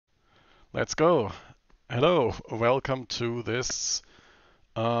Let's go. Hello, welcome to this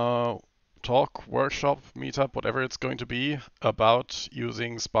talk, workshop, meetup, whatever it's going to be, about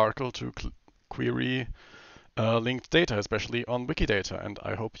using SPARQL to query linked data, especially on Wikidata, and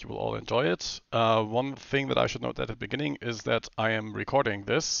I hope you will all enjoy it. One thing that I should note at the beginning is that I am recording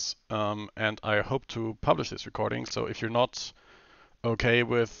this, and I hope to publish this recording, so if you're not okay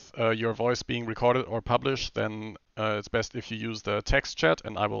with your voice being recorded or published, then it's best if you use the text chat,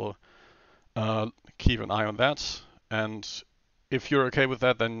 and I will uh, keep an eye on that. And if you're okay with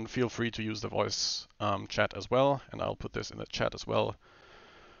that, then feel free to use the voice chat as well. And I'll put this in the chat as well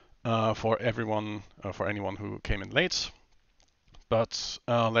for everyone, for anyone who came in late. But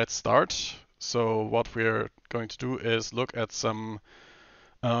let's start. So what we're going to do is look at some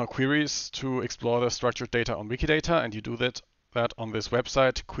queries to explore the structured data on Wikidata, and you do that on this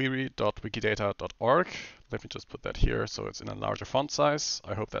website, query.wikidata.org. Let me just put that here so it's in a larger font size.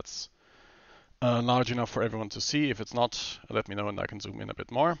 I hope that's large enough for everyone to see. If it's not, let me know and I can zoom in a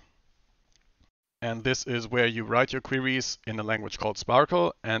bit more. And this is where you write your queries in a language called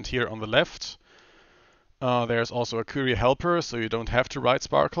SPARQL. And here on the left, there's also a query helper, so you don't have to write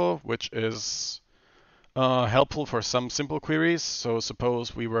SPARQL, which is helpful for some simple queries. So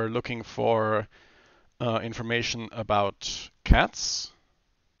suppose we were looking for information about cats.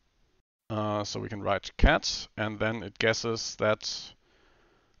 So we can write cat, and then it guesses that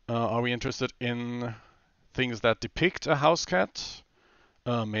are we interested in things that depict a house cat?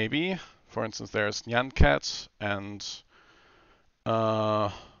 Maybe. For instance, there's Nyan cat and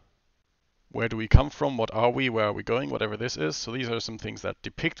where do we come from? What are we? Where are we going? Whatever this is. So these are some things that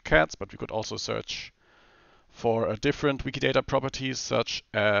depict cats, but we could also search for a different Wikidata properties such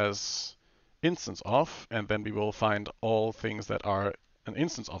as instance of, and then we will find all things that are an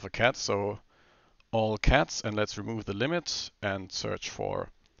instance of a cat. So all cats, and let's remove the limit and search for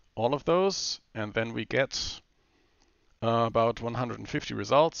all of those, and then we get about 150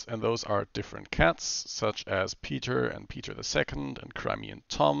 results, and those are different cats, such as Peter and Peter II and Crimean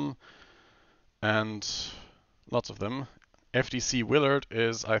Tom, and lots of them. FDC Willard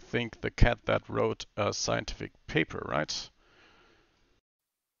is, I think, the cat that wrote a scientific paper, right?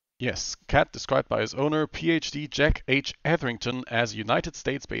 Yes, cat described by his owner, PhD Jack H. Etherington, as a United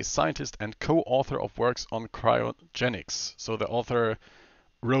States-based scientist and co-author of works on cryogenics. So the author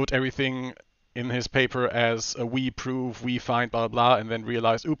wrote everything in his paper as we prove, we find, blah, blah, and then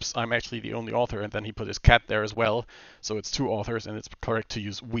realized, oops, I'm actually the only author, and then he put his cat there as well. So it's two authors, and it's correct to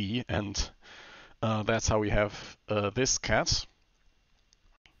use we, and that's how we have this cat,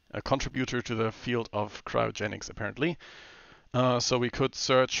 a contributor to the field of cryogenics, apparently. So we could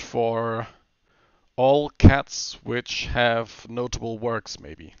search for all cats which have notable works,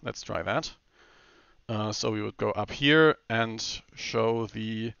 maybe. Let's try that. So we would go up here and show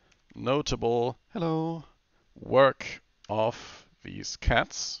the notable work of these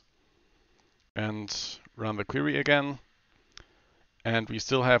cats and run the query again. And we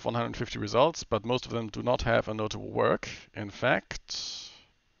still have 150 results, but most of them do not have a notable work. In fact,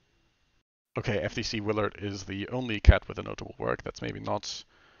 okay, FDC Willard is the only cat with a notable work. That's maybe not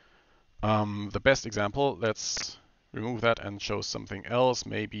the best example. Let's remove that and show something else.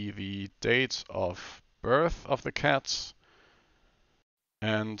 Maybe the date of birth of the cat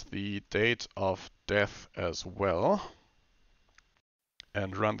and the date of death as well.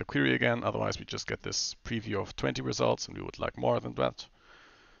 And run the query again. Otherwise, we just get this preview of 20 results, and we would like more than that.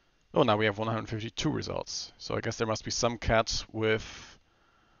 Oh, now we have 152 results. So I guess there must be some cat with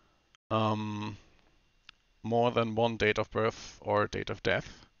more than one date of birth or date of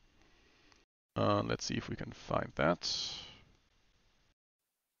death. Let's see if we can find that.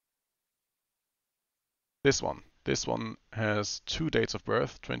 This one. This one has two dates of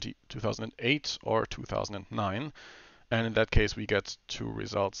birth, 2008 or 2009. And in that case, we get two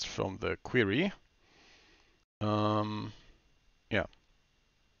results from the query. Yeah,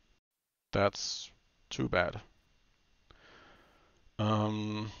 that's too bad.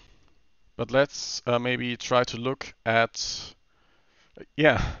 But let's maybe try to look at,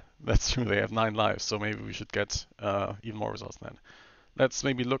 yeah, that's true, they have 9 lives, so maybe we should get even more results then. Let's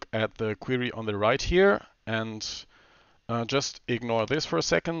maybe look at the query on the right here and just ignore this for a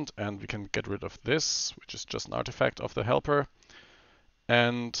second, and we can get rid of this, which is just an artifact of the helper,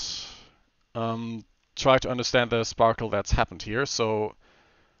 and try to understand the SPARQL that's happened here. So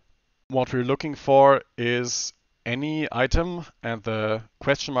what we're looking for is any item, and the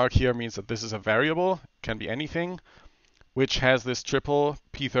question mark here means that this is a variable, can be anything, which has this triple.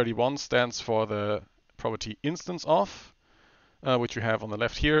 P31 stands for the property instance of, which you have on the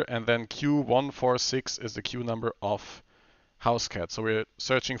left here, and then Q146 is the Q number of house cat. So we're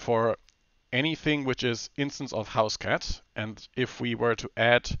searching for anything which is instance of house cat. And if we were to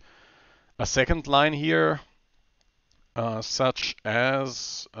add a second line here, such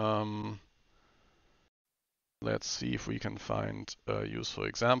as, let's see if we can find a useful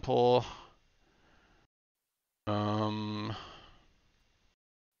example.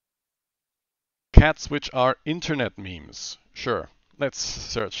 Cats which are internet memes. Sure, let's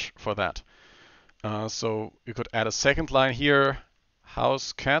search for that. So you could add a second line here,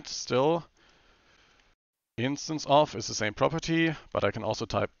 house cat still. Instance of is the same property, but I can also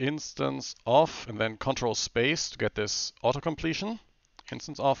type instance of and then control space to get this auto-completion.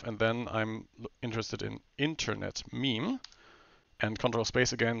 Instance of, and then I'm interested in internet meme. And control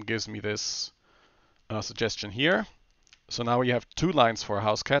space again gives me this suggestion here. So now we have two lines for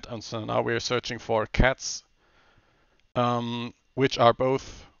house cat, and so now we're searching for cats which are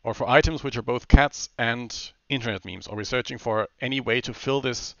both, or for items which are both cats and internet memes, or we're searching for any way to fill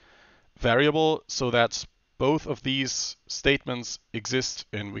this variable so that both of these statements exist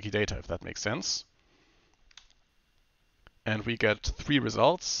in Wikidata, if that makes sense. And we get 3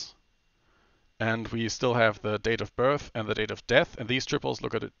 results. And we still have the date of birth and the date of death, and these triples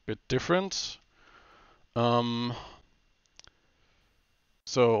look a bit different.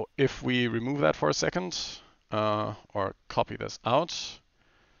 So if we remove that for a second, or copy this out,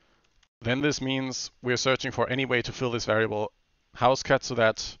 then this means we're searching for any way to fill this variable house cat so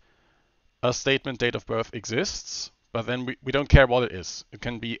that a statement date of birth exists, but then we don't care what it is. It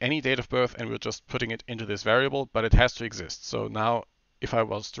can be any date of birth and we're just putting it into this variable, but it has to exist. So now if I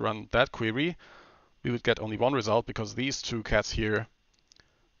was to run that query, we would get only one result because these two cats here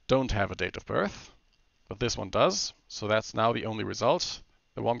don't have a date of birth, but this one does. So that's now the only result.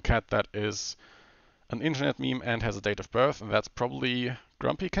 The one cat that is an internet meme and has a date of birth, and that's probably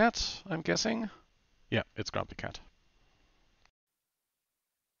Grumpy Cat, I'm guessing. Yeah, it's Grumpy Cat.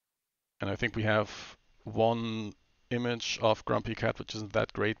 And I think we have one image of Grumpy Cat, which isn't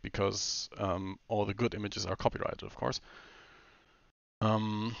that great because all the good images are copyrighted, of course.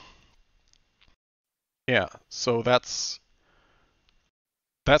 Yeah, so that's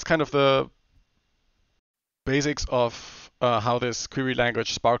kind of the basics of how this query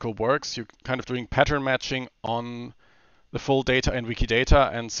language SPARQL works. You're kind of doing pattern matching on the full data in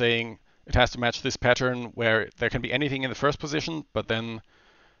Wikidata and saying it has to match this pattern where there can be anything in the first position, but then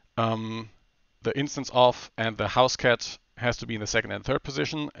the instance of and the house cat has to be in the second and third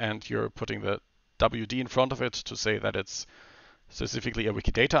position, and you're putting the WD in front of it to say that it's specifically a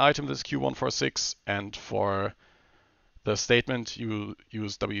Wikidata item, this Q146, and for the statement you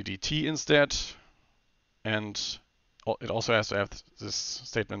use WDT instead, and it also has to have this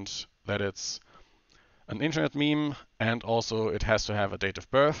statement that it's an internet meme, and also it has to have a date of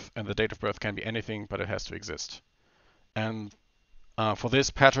birth, and the date of birth can be anything, but it has to exist. And for this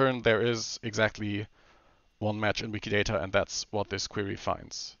pattern, there is exactly one match in Wikidata, and that's what this query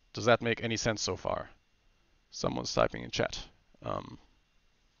finds. Does that make any sense so far? Someone's typing in chat.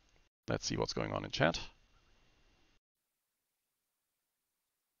 Let's see what's going on in chat.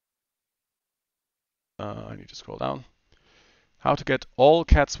 I need to scroll down. How to get all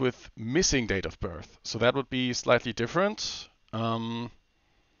cats with missing date of birth. So that would be slightly different. We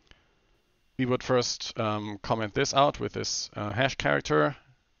would first comment this out with this hash character.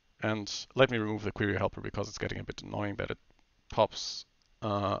 And let me remove the query helper because it's getting a bit annoying that it pops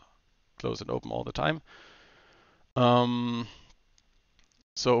close and open all the time.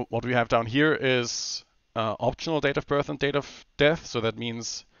 So what we have down here is optional date of birth and date of death. So that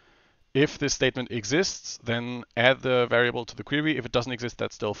means if this statement exists, then add the variable to the query. If it doesn't exist,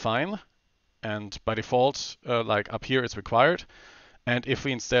 that's still fine. And by default, like up here, it's required. And if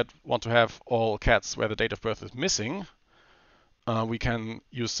we instead want to have all cats where the date of birth is missing, we can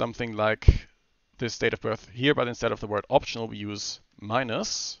use something like this date of birth here, but instead of the word optional, we use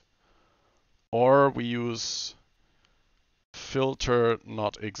minus, or we use filter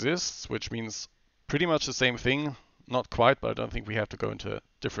not exists, which means pretty much the same thing. Not quite, but I don't think we have to go into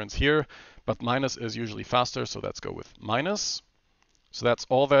difference here. But minus is usually faster, so let's go with minus. So that's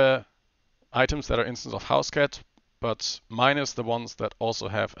all the items that are instance of house cat, but minus the ones that also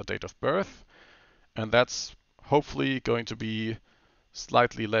have a date of birth. And that's hopefully going to be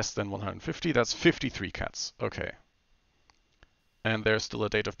slightly less than 150. That's 53 cats. Okay. And there's still a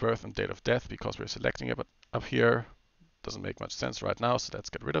date of birth and date of death because we're selecting it up here. Doesn't make much sense right now, so let's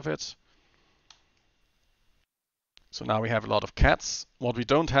get rid of it. So now we have a lot of cats. What we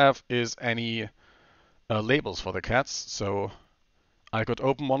don't have is any labels for the cats. So I could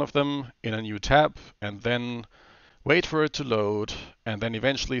open one of them in a new tab and then wait for it to load and then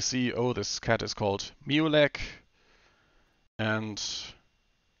eventually see, oh, this cat is called Mulek. And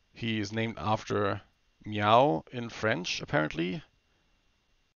He is named after Meow in French, apparently,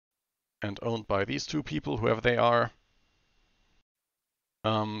 and owned by these two people, whoever they are.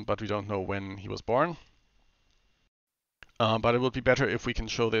 But we don't know when he was born. But it would be better if we can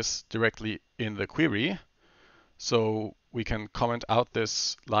show this directly in the query. So we can comment out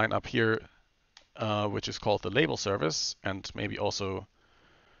this line up here, which is called the label service, and maybe also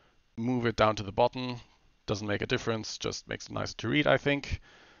move it down to the bottom. Doesn't make a difference, just makes it nicer to read, I think.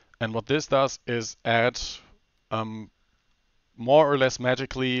 And what this does is add more or less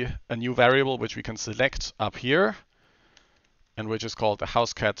magically a new variable which we can select up here, and which is called the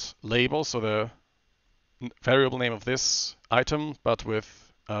housecat label. So the variable name of this item, but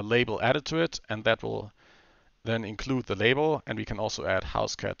with a label added to it, and that will then include the label. And we can also add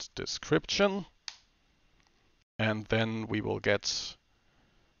housecat description, and then we will get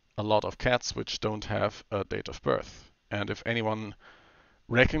a lot of cats which don't have a date of birth. And if anyone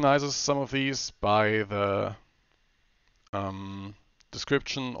recognizes some of these by the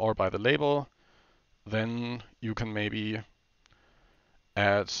description or by the label, then you can maybe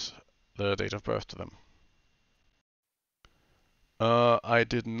add the date of birth to them. I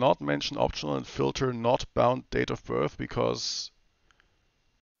did not mention optional and filter not bound date of birth because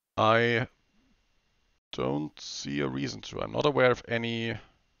I don't see a reason to. I'm not aware of any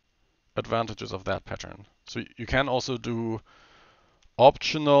advantages of that pattern. So you can also do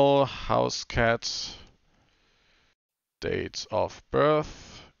optional housecat date of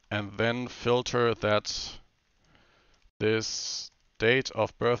birth and then filter that this date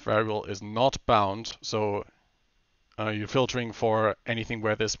of birth variable is not bound. So you're filtering for anything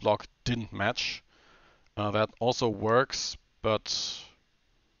where this block didn't match. That also works, but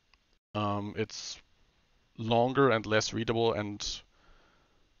it's longer and less readable, and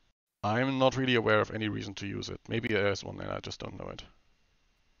I'm not really aware of any reason to use it. Maybe there is one and I just don't know it.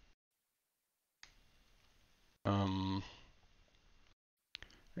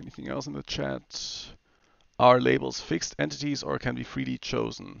 Anything else in the chat? Are labels fixed entities or can be freely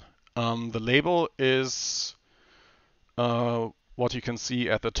chosen? The label is what you can see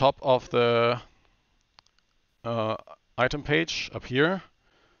at the top of the item page up here.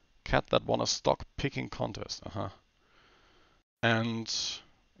 Cat that won a stock picking contest. And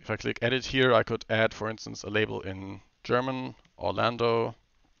if I click edit here, I could add, for instance, a label in German, Orlando,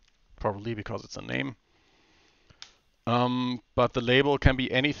 probably because it's a name. But the label can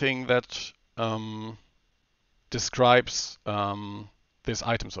be anything that describes this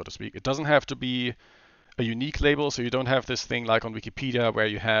item, so to speak. It doesn't have to be a unique label, so you don't have this thing like on Wikipedia where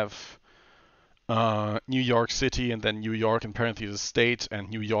you have New York City and then New York in parentheses state and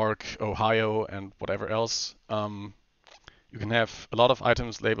New York, Ohio, and whatever else. You can have a lot of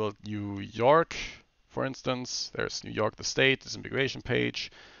items labeled New York, for instance. There's New York the state, this immigration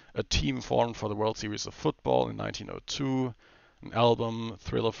page, a team formed for the World Series of Football in 1902, an album,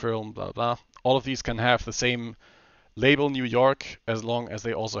 thriller film, blah, blah. All of these can have the same label New York as long as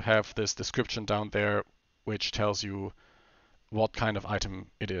they also have this description down there which tells you what kind of item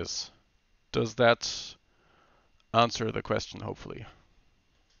it is. Does that answer the question, hopefully?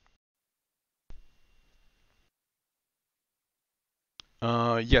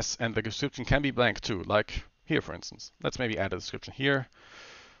 Yes, and the description can be blank too, like here, for instance. Let's maybe add a description here.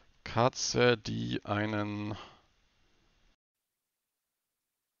 Katze, die einen...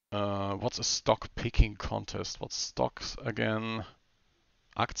 what's a stock picking contest? What's stocks again?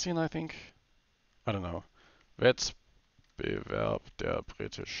 Aktien, I think? I don't know. Wettbewerb der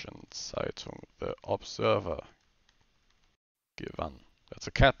britischen Zeitung The Observer gewann. That's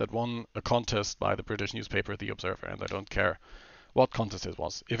a cat that won a contest by the British newspaper The Observer, and I don't care what contest it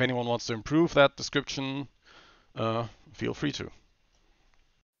was. If anyone wants to improve that description, feel free to.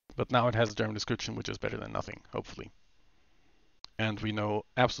 But now it has a German description, which is better than nothing, hopefully. And we know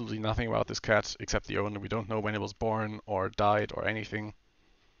absolutely nothing about this cat except the owner. We don't know when it was born or died or anything.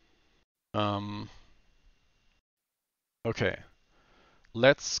 Okay,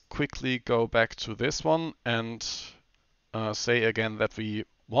 let's quickly go back to this one and say again that we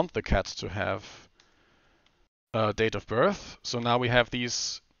want the cat to have a date of birth. So now we have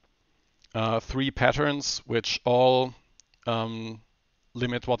these three patterns which all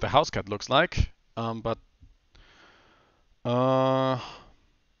limit what the house cat looks like, but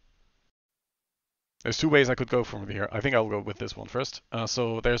there's two ways I could go from here. I think I'll go with this one first.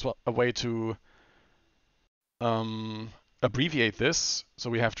 So there's a way to abbreviate this, so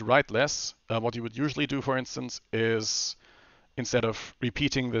we have to write less. What you would usually do, for instance, is instead of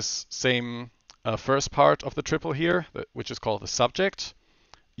repeating this same first part of the triple here, which is called the subject,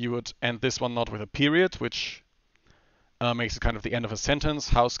 you would end this one not with a period, which makes it kind of the end of a sentence.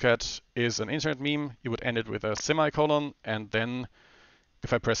 Housecat is an internet meme. You would end it with a semicolon, and then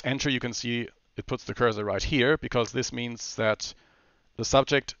if I press enter, you can see it puts the cursor right here, because this means that the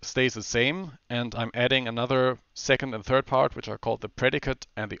subject stays the same, and I'm adding another second and third part, which are called the predicate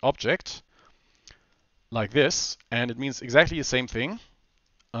and the object, like this, and it means exactly the same thing,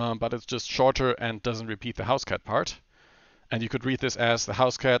 but it's just shorter and doesn't repeat the housecat part. And you could read this as the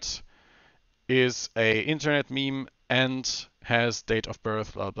housecat is a internet meme and has date of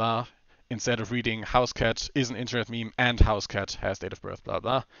birth, blah blah, instead of reading housecat is an internet meme and housecat has date of birth, blah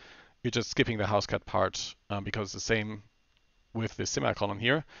blah. You're just skipping the housecat part because it's the same with the semicolon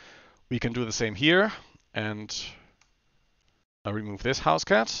here. We can do the same here, and I remove this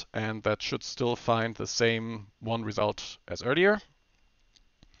housecat, and that should still find the same one result as earlier.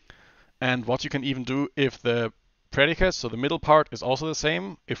 And what you can even do if the predicate, so the middle part, is also the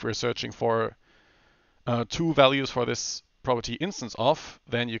same, if we're searching for two values for this property instance of,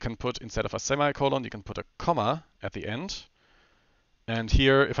 then you can put, instead of a semicolon, you can put a comma at the end. And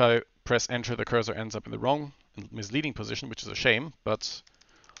here, if I press enter, the cursor ends up in the wrong and misleading position, which is a shame, but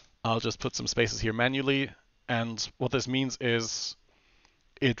I'll just put some spaces here manually. And what this means is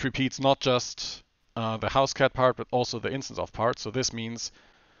it repeats not just the housecat part, but also the instance of part. So this means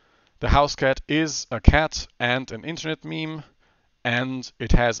the housecat is a cat and an internet meme, and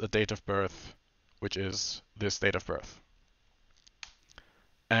it has a date of birth, which is this date of birth.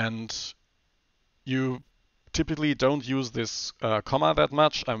 And you typically don't use this comma that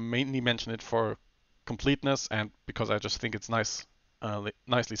much. I mainly mention it for completeness and because I just think it's nice,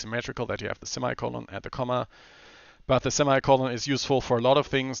 nicely symmetrical that you have the semicolon and the comma. But the semicolon is useful for a lot of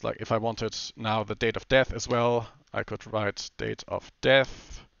things. Like if I wanted now the date of death as well, I could write date of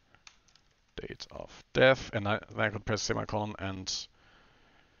death, and then I could press semicolon and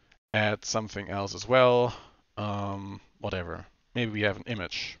add something else as well. Whatever. Maybe we have an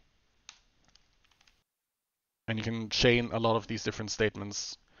image. And you can chain a lot of these different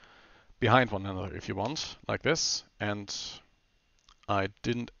statements behind one another if you want, like this. And I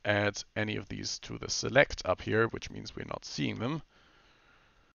didn't add any of these to the select up here, which means we're not seeing them.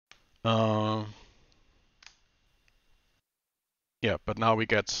 Yeah, but now we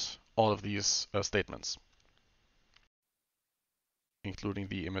get all of these statements, including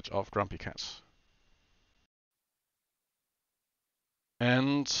the image of Grumpy Cat.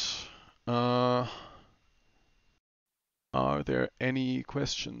 And are there any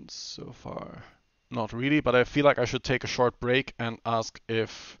questions so far? Not really, but I feel like I should take a short break and ask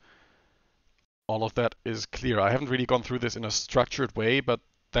if all of that is clear. I haven't really gone through this in a structured way, but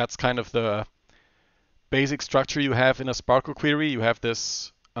that's kind of the basic structure you have in a SPARQL query. You have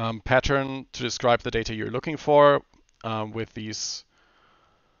this pattern to describe the data you're looking for with these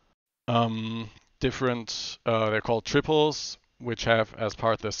different, they're called triples, which have as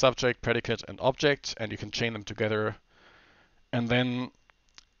part the subject, predicate, and object, and you can chain them together. And then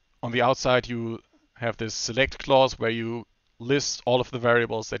on the outside, you have this select clause where you list all of the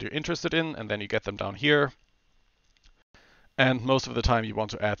variables that you're interested in, and then you get them down here. And most of the time you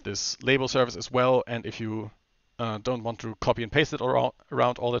want to add this label service as well. And if you don't want to copy and paste it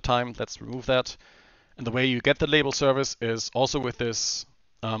around all the time, let's remove that. And the way you get the label service is also with this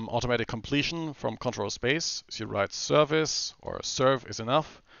automatic completion from control space. So you write service, or serve is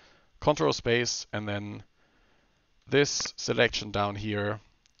enough, control space, and then this selection down here,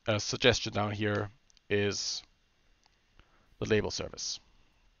 suggestion down here, is the label service.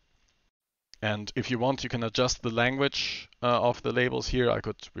 And if you want, you can adjust the language of the labels here. I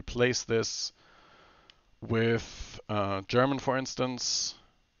could replace this with German, for instance,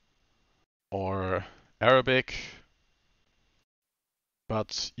 or Arabic.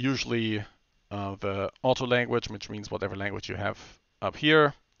 But usually the auto language, which means whatever language you have up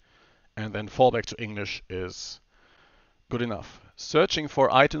here, and then fallback to English is good enough. Searching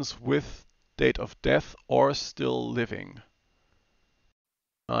for items with date of death or still living.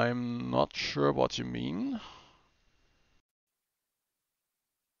 I'm not sure what you mean.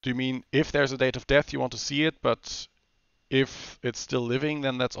 Do you mean if there's a date of death, you want to see it, but if it's still living,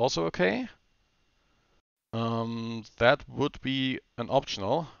 then that's also okay? That would be an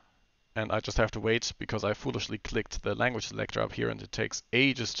optional, and I just have to wait because I foolishly clicked the language selector up here and it takes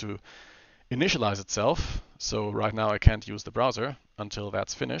ages to initialize itself. So right now I can't use the browser until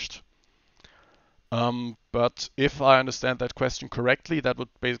that's finished. But if I understand that question correctly, that would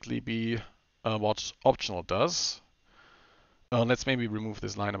basically be what optional does. Let's maybe remove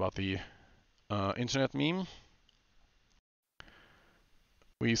this line about the internet meme.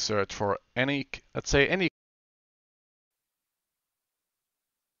 We search for any, let's say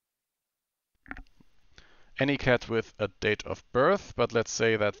any cat with a date of birth, but let's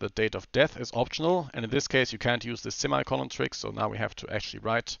say that the date of death is optional, and in this case you can't use the semicolon trick, so now we have to actually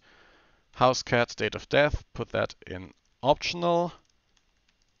write house cat date of death, put that in optional,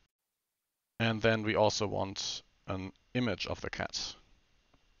 and then we also want an image of the cat.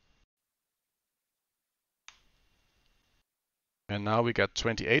 And now we get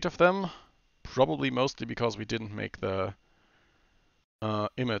 28 of them, probably mostly because we didn't make the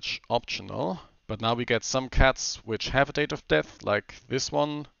image optional. But now we get some cats which have a date of death, like this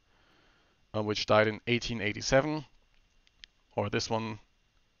one, which died in 1887, or this one.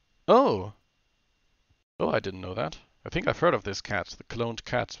 Oh, I didn't know that. I think I've heard of this cat, the cloned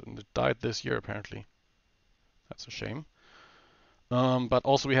cat, and it died this year apparently. That's a shame. But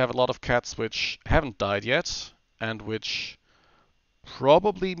also we have a lot of cats which haven't died yet, and which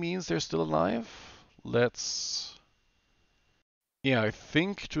probably means they're still alive. Yeah, I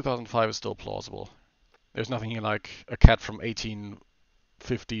think 2005 is still plausible. There's nothing here like a cat from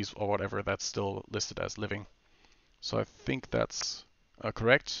 1850s or whatever that's still listed as living. So I think that's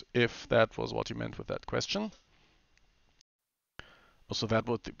correct, if that was what you meant with that question. So that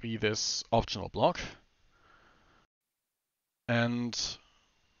would be this optional block. And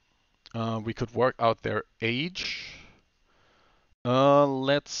we could work out their age.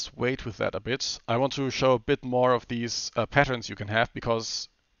 Let's wait with that a bit. I want to show a bit more of these patterns you can have, because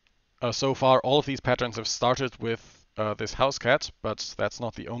so far all of these patterns have started with this house cat, but that's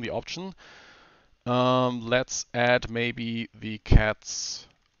not the only option. Let's add maybe the cat's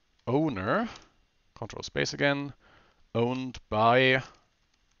owner. Control space again. Owned by,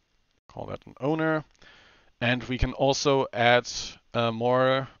 call that an owner. And we can also add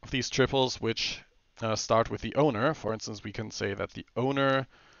more of these triples which start with the owner. For instance, we can say that the owner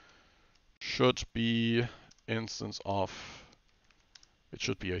should be instance of, it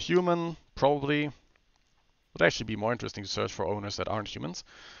should be a human, probably. Would actually be more interesting to search for owners that aren't humans.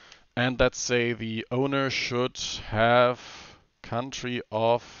 And let's say the owner should have country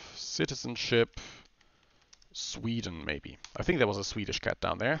of citizenship Sweden, maybe. I think there was a Swedish cat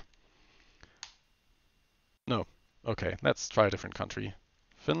down there. No. Okay, let's try a different country.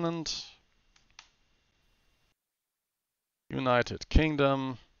 Finland. United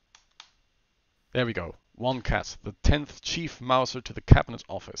Kingdom. There we go. One cat. The 10th chief mouser to the cabinet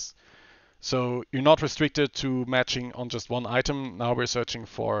office. So you're not restricted to matching on just one item. Now we're searching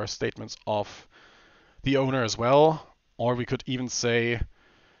for statements of the owner as well. Or we could even say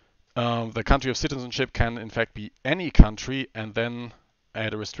the country of citizenship can in fact be any country, and then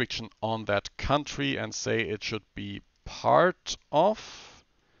add a restriction on that country and say it should be part of.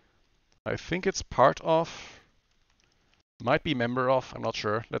 I think it's part of. Might be member of, I'm not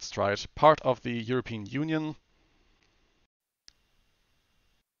sure. Let's try it. Part of the European Union.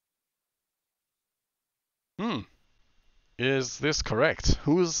 Is this correct?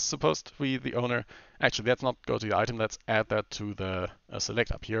 Who's supposed to be the owner? Actually, let's not go to the item. Let's add that to the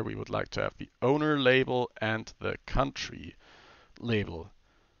select up here. We would like to have the owner label and the country label.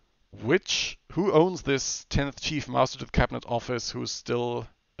 Who owns this 10th chief mouser to the cabinet office who's still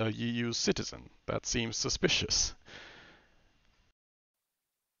a EU citizen? That seems suspicious.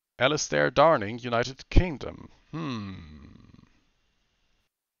 Alistair Darning, United Kingdom.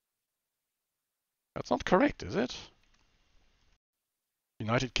 That's not correct, is it?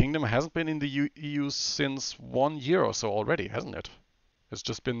 United Kingdom hasn't been in the EU since 1 year or so already, hasn't it? It's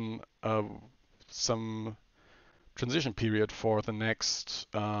just been some transition period for the next,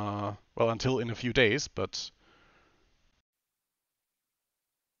 well, until in a few days, but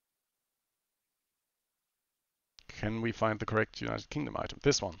can we find the correct United Kingdom item?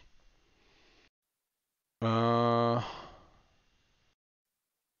 This one.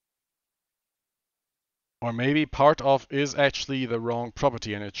 Or maybe part of is actually the wrong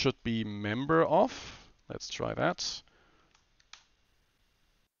property and it should be member of. Let's try that.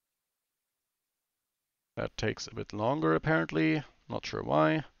 That takes a bit longer apparently. Not sure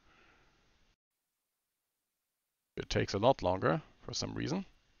why. It takes a lot longer for some reason.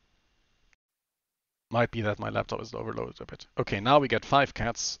 Might be that my laptop is overloaded a bit. Okay, now we get 5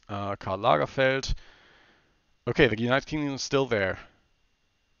 cats. Karl Lagerfeld. Okay, the United Kingdom is still there.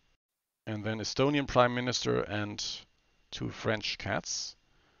 And then Estonian Prime Minister and 2 French cats.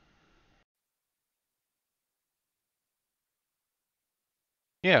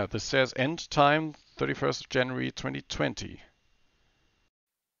 Yeah, this says end time 31st of January 2020.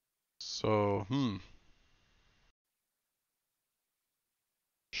 So,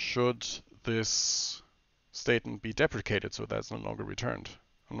 should this statement be deprecated so that's no longer returned?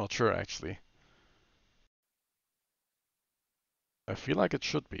 I'm not sure actually. I feel like it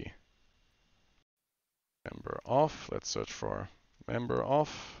should be. member of, let's search for member of.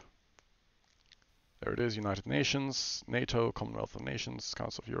 There it is, United Nations, NATO, Commonwealth of Nations,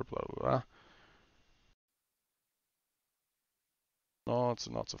 Council of Europe, blah, blah, blah. Lots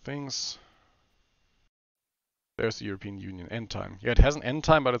and lots of things. There's the European Union end time. Yeah, it has an end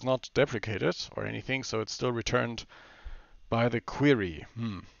time, but it's not deprecated or anything, so it's still returned by the query.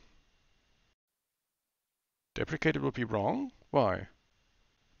 Deprecated would be wrong? Why?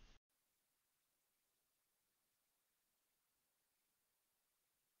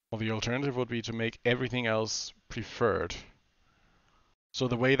 Well, the alternative would be to make everything else preferred. So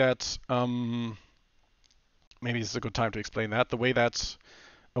the way that, maybe this is a good time to explain that. The way that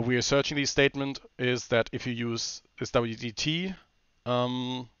we are searching these statements is that if you use this WDT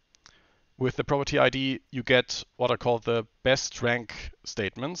with the property ID, you get what are called the best rank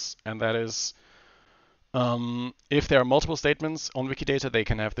statements. And that is, if there are multiple statements on Wikidata, they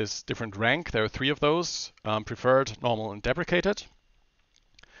can have this different rank. There are 3 of those, preferred, normal, and deprecated.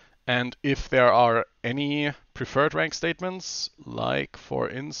 And if there are any preferred rank statements, like for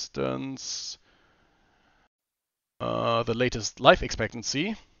instance, the latest life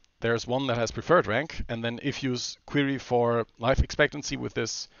expectancy, there's one that has preferred rank. And then if you query for life expectancy with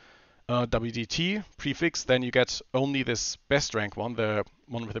this WDT prefix, then you get only this best rank one, the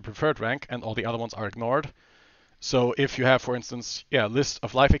one with the preferred rank, and all the other ones are ignored. So if you have, for instance, a list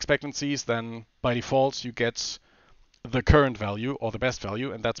of life expectancies, then by default you get the current value or the best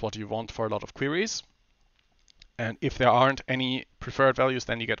value, and that's what you want for a lot of queries. And if there aren't any preferred values,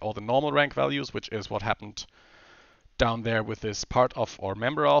 then you get all the normal rank values, which is what happened down there with this part of or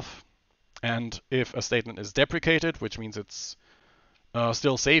member of. And if a statement is deprecated, which means it's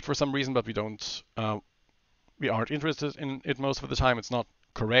still safe for some reason, but we aren't interested in it most of the time, it's not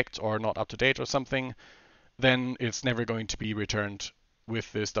correct or not up to date or something, then it's never going to be returned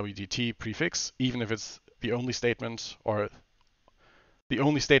with this WDT prefix, even if it's the only statement or the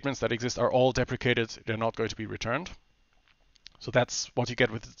only statements that exist are all deprecated, they're not going to be returned. So that's what you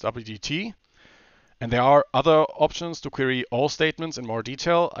get with WDT. And there are other options to query all statements in more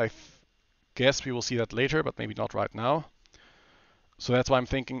detail. I guess we will see that later, but maybe not right now. So that's why I'm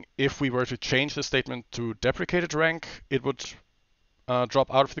thinking if we were to change the statement to deprecated rank, it would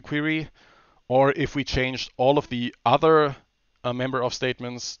drop out of the query. Or if we changed all of the other member of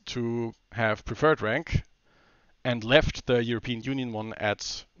statements to have preferred rank and left the European Union one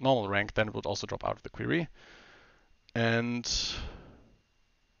at normal rank, then it would also drop out of the query. And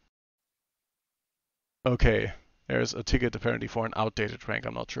okay, there's a ticket apparently for an outdated rank.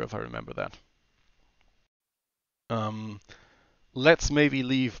 I'm not sure if I remember that. Let's maybe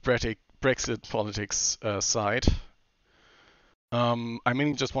leave Brexit politics aside. I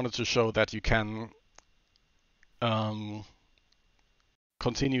mainly just wanted to show that you can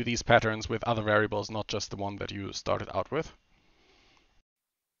continue these patterns with other variables, not just the one that you started out with.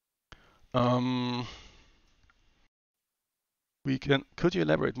 Could you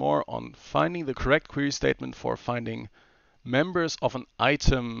elaborate more on finding the correct query statement for finding members of an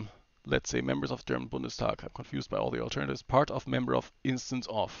item, let's say members of the German Bundestag, I'm confused by all the alternatives, part of member of instance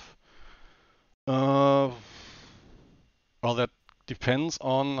of. Well, that depends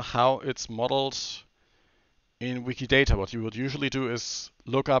on how it's modeled in Wikidata. What you would usually do is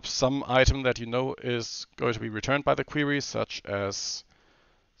look up some item that you know is going to be returned by the query, such as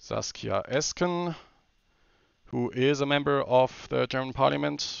Saskia Esken, who is a member of the German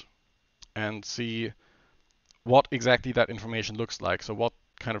Parliament, and see what exactly that information looks like. So what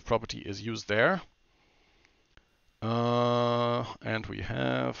kind of property is used there. And we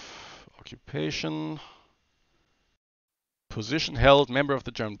have occupation, position held, member of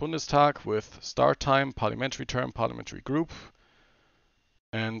the German Bundestag with start time, parliamentary term, parliamentary group,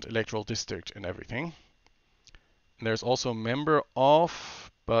 and electoral district and everything. And there's also a member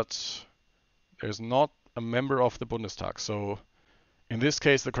of, but there's not a member of the Bundestag. So in this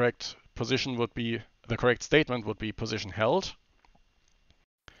case, the correct statement would be position held.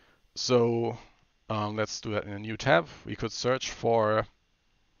 So let's do that in a new tab. We could search for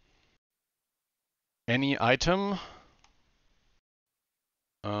any item.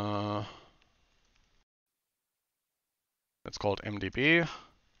 It's called MDB,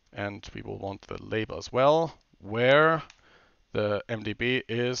 and we will want the label as well, where the MDB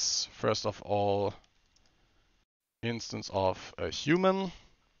is, first of all, instance of a human,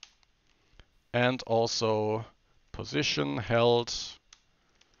 and also position held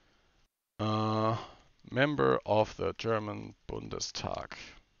member of the German Bundestag.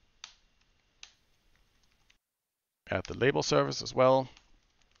 Add the label service as well.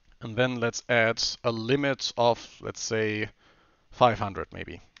 And then let's add a limit of, let's say, 500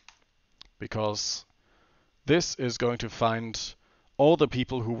 maybe. Because this is going to find all the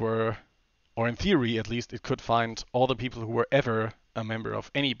people who were, or in theory at least, it could find all the people who were ever a member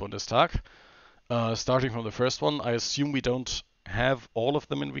of any Bundestag. Starting from the first one, I assume we don't have all of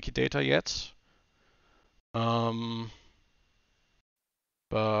them in Wikidata yet.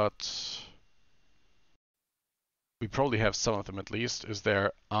 But we probably have some of them at least. Is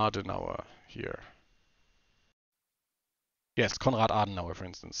there Adenauer here? Yes, Konrad Adenauer, for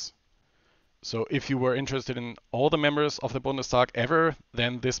instance. So if you were interested in all the members of the Bundestag ever,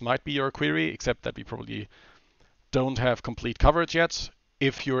 then this might be your query, except that we probably don't have complete coverage yet.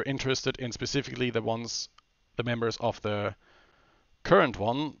 If you're interested in specifically the members of the current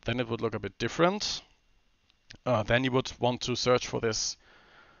one, then it would look a bit different. Then you would want to search for this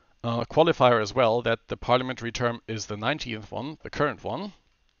qualifier as well, that the parliamentary term is the 19th one, the current one.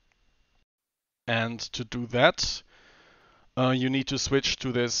 And to do that, you need to switch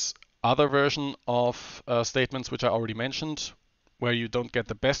to this other version of statements which I already mentioned, where you don't get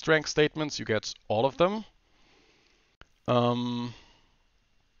the best rank statements, you get all of them.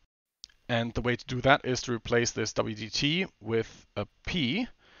 And the way to do that is to replace this WDT with a P,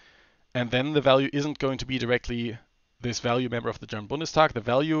 and then the value isn't going to be directly this value member of the German Bundestag. The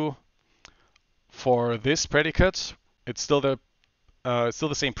value for this predicate, it's still the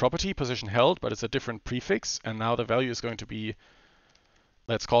same property, position held, but it's a different prefix, and now the value is going to be,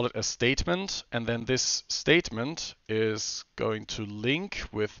 let's call it a statement, and then this statement is going to link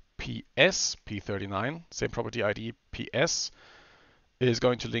with PS, P39, same property ID, PS, is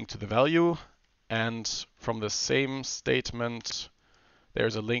going to link to the value, and from the same statement,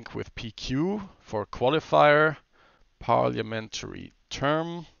 there's a link with PQ for qualifier, parliamentary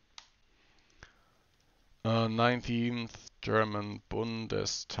term, 19th German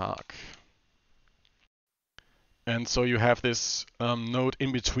Bundestag. And so you have this node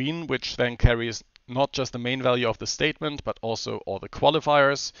in between, which then carries not just the main value of the statement, but also all the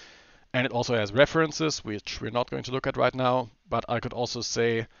qualifiers. And it also has references, which we're not going to look at right now. But I could also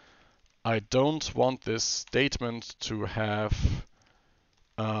say, I don't want this statement to have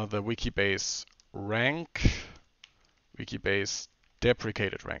the Wikibase rank, Wikibase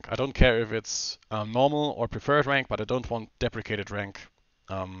deprecated rank. I don't care if it's normal or preferred rank, but I don't want deprecated rank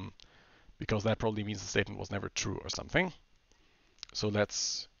because that probably means the statement was never true or something. So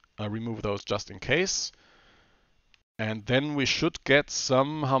let's remove those just in case. And then we should get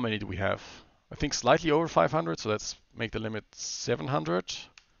some, how many do we have? I think slightly over 500, so let's make the limit 700.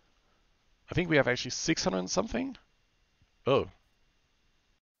 I think we have actually 600 and something. Oh.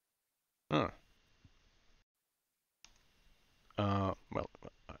 Well,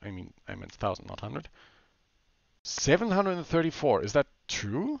 I mean, I meant 1,000, not 100. 734, is that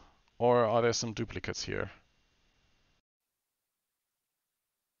true? Or are there some duplicates here?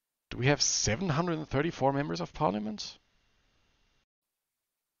 Do we have 734 members of parliament?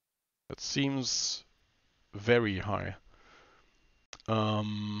 That seems very high.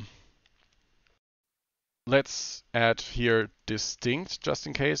 Let's add here distinct just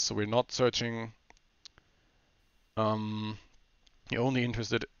in case, so we're not searching. You're only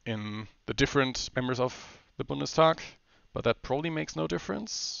interested in the different members of the Bundestag, but that probably makes no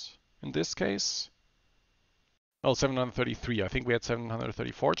difference in this case. Oh, 733. I think we had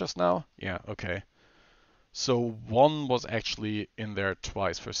 734 just now. Yeah, okay. So one was actually in there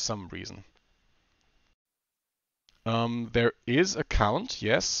twice for some reason. There is a count,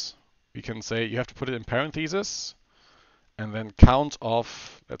 yes. We can say you have to put it in parentheses and then count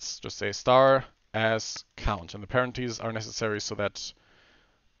of, let's just say star as count. And the parentheses are necessary so that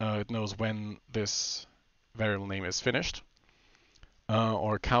it knows when this variable name is finished.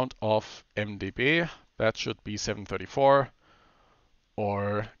 Or count of MDB, that should be 734.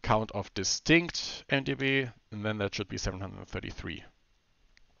 Or count of distinct MDB, and then that should be 733.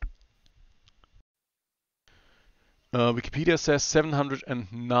 Wikipedia says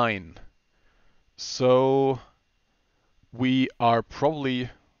 709. So we probably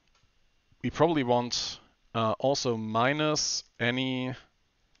want also minus any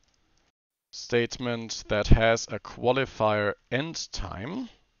statement that has a qualifier end time.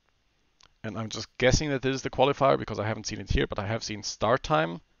 And I'm just guessing that this is the qualifier because I haven't seen it here, but I have seen start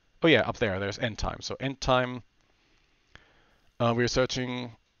time. Oh yeah, up there, there's end time. So end time, we're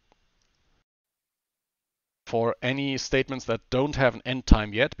searching for any statements that don't have an end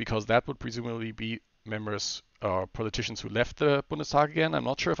time yet, because that would presumably be members or politicians who left the Bundestag again. I'm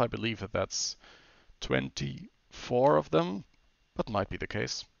not sure if I believe that that's 24 of them, but might be the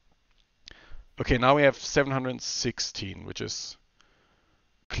case. Okay, now we have 716, which is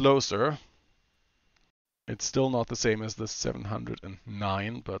closer. It's still not the same as the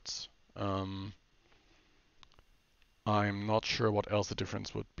 709, but I'm not sure what else the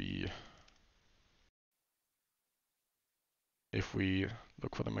difference would be if we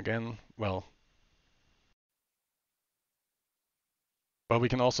look for them again. Well, we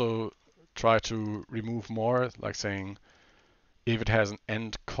can also try to remove more, like saying if it has an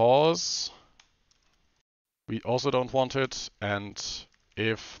end cause, we also don't want it, and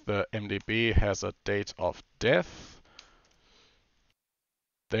if the MDB has a date of death,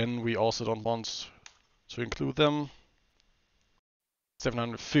 then we also don't want to include them.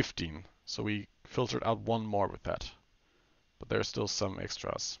 715, so we filtered out one more with that, but there's still some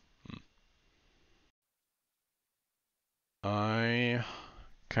extras. I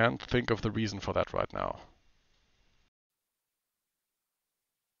can't think of the reason for that right now.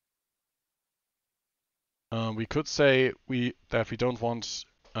 We could say that we don't want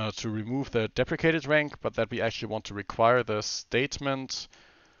to remove the deprecated rank, but that we actually want to require the statement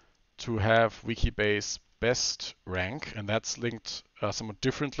to have Wikibase best rank, and that's linked somewhat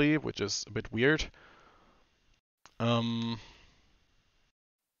differently, which is a bit weird. Okay,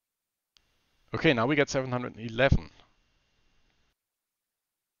 now we get 711.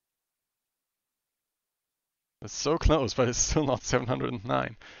 It's so close, but it's still not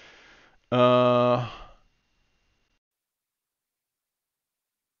 709.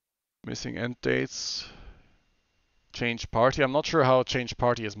 Missing end dates. Change party. I'm not sure how change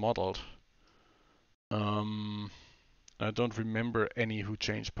party is modeled. I don't remember any who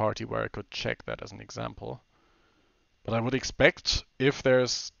changed party where I could check that as an example. But I would expect if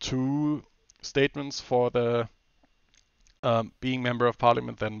there's two statements for the being member of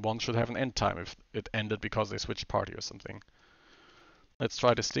parliament, then one should have an end time if it ended because they switched party or something. Let's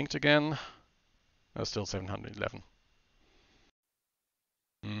try distinct again. That's still 711.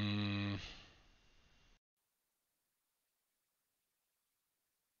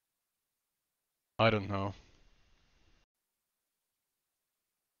 I don't know.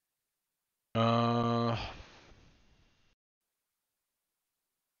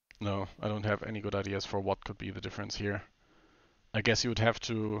 No, I don't have any good ideas for what could be the difference here. I guess you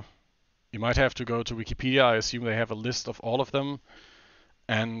might have to go to Wikipedia. I assume they have a list of all of them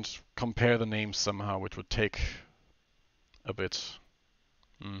and compare the names somehow, which would take a bit.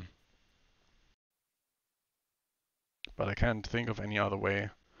 But I can't think of any other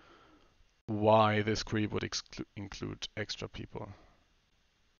way why this query would include extra people.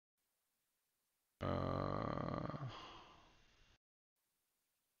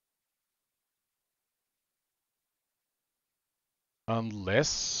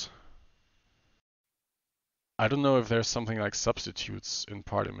 Unless, I don't know if there's something like substitutes in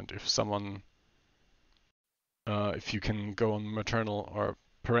Parliament. If someone, if you can go on maternal or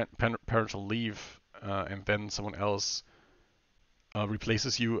parental leave, and then someone else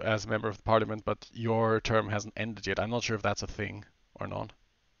replaces you as a member of the Parliament, but your term hasn't ended yet. I'm not sure if that's a thing or not.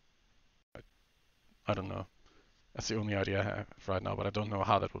 I don't know. That's the only idea I have right now, but I don't know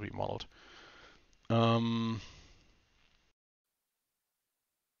how that will be modeled.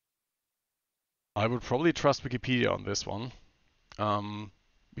 I would probably trust Wikipedia on this one.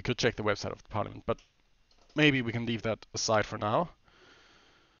 We could check the website of the Parliament, but maybe we can leave that aside for now.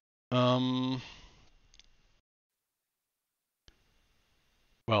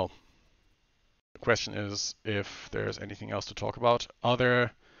 Well, the question is if there's anything else to talk about. I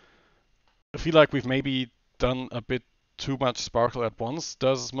feel like we've maybe done a bit too much SPARQL at once.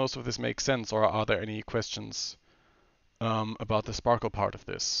 Does most of this make sense, or are there any questions about the SPARQL part of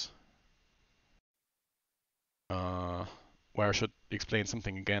this? Where I should explain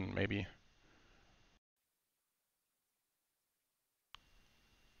something again, maybe.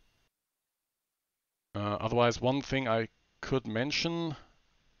 Otherwise, one thing I could mention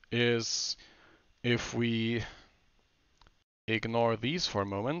is if we ignore these for a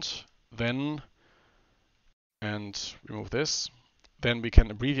moment, then, and remove this, then we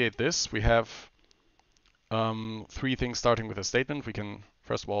can abbreviate this. We have three things starting with a statement. We can,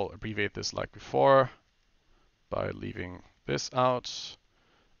 first of all, abbreviate this like before by leaving this out.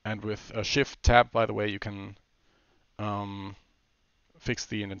 And with a Shift tab, by the way, you can fix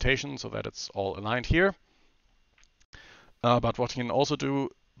the indentation so that it's all aligned here. But what you can also do,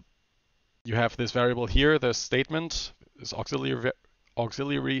 you have this variable here, the statement, this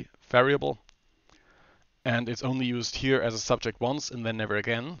auxiliary variable, and it's only used here as a subject once and then never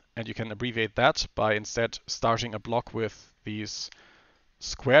again. And you can abbreviate that by instead starting a block with these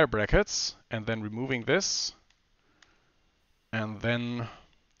square brackets and then removing this, and then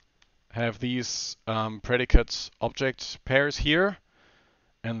have these predicate object pairs here,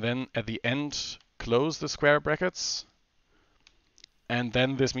 and then at the end close the square brackets, and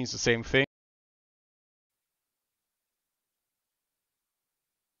then this means the same thing.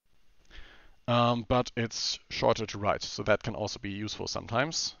 but it's shorter to write, so that can also be useful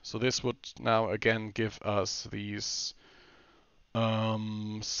sometimes. So this would now again give us these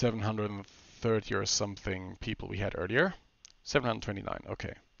 730 or something people we had earlier. 729,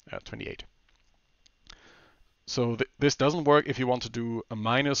 okay, 28. So this doesn't work if you want to do a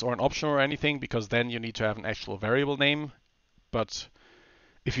minus or an option or anything, because then you need to have an actual variable name. But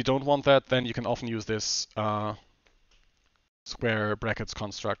if you don't want that, then you can often use this square brackets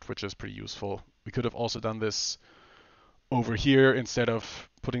construct, which is pretty useful. We could have also done this over here. Instead of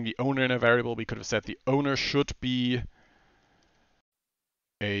putting the owner in a variable, we could have said the owner should be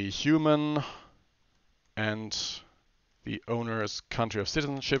a human and the owner's country of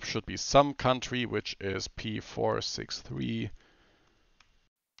citizenship should be some country, which is P463.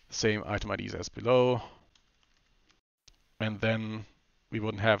 Same item IDs as below. And then we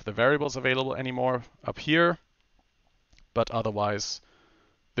wouldn't have the variables available anymore up here. But otherwise,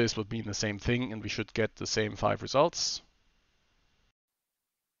 this would mean the same thing, and we should get the same 5 results.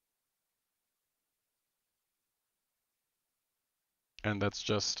 And that's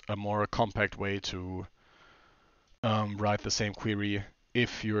just a more compact way to write the same query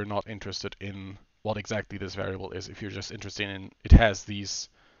if you're not interested in what exactly this variable is. If you're just interested in it has these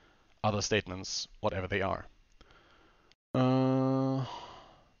other statements, whatever they are.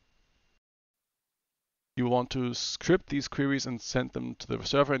 You want to script these queries and send them to the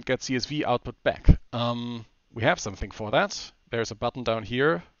server and get CSV output back. We have something for that. There's a button down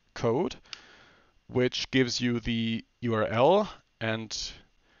here, code, which gives you the URL, and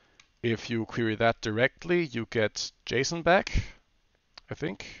if you query that directly, you get JSON back, I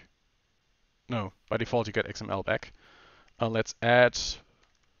think. No, by default you get XML back. Let's add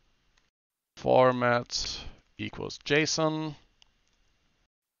format equals JSON,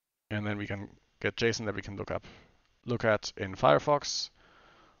 and then we can get JSON that we can look at in Firefox.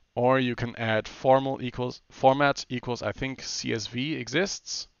 Or you can add format equals I think CSV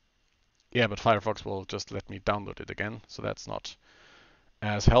exists. Yeah, but Firefox will just let me download it again, so that's not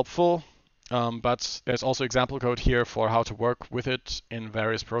as helpful. But there's also example code here for how to work with it in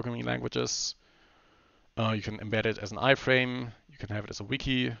various programming languages. You can embed it as an iframe. You can have it as a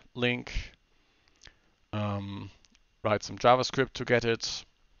wiki link. Write some JavaScript to get it,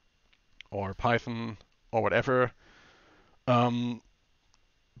 or Python, or whatever.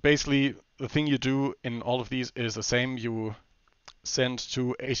 Basically, the thing you do in all of these is the same. You send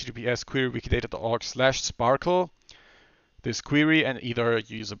to https://query-wikidata.org/sparkle this query, and either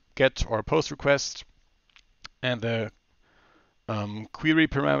use a GET or a POST request. And the query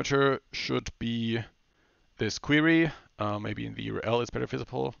parameter should be this query. Maybe in the URL it's better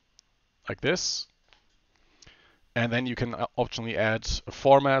visible, like this. And then you can optionally add a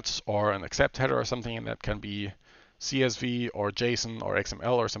format or an accept header or something, and that can be CSV or JSON or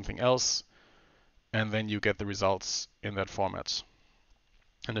XML or something else. And then you get the results in that format.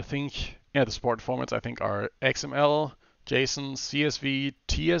 And I think, yeah, the supported formats I think are XML, JSON, CSV,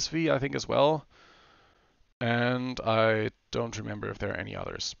 TSV I think as well. And I don't remember if there are any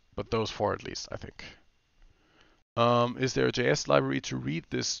others, but those 4 at least, I think. Is there a JS library to read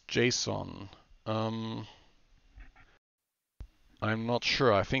this JSON? I'm not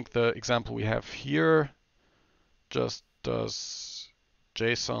sure. I think the example we have here just does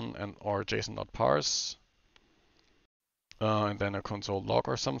JSON and or JSON.parse, and then a console log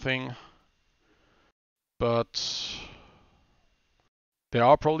or something. But there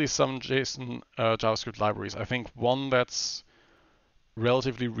are probably some JSON JavaScript libraries. I think one that's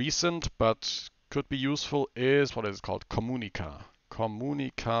relatively recent but could be useful is, what is it called?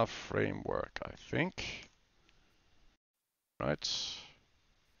 Comunica framework, I think. Right.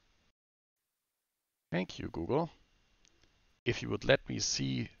 Thank you, Google. If you would let me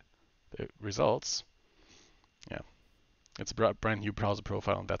see the results. Yeah, it's a brand new browser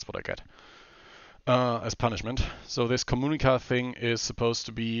profile, and that's what I get as punishment. So this Comunica thing is supposed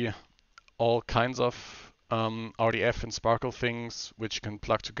to be all kinds of RDF and SPARQL things which can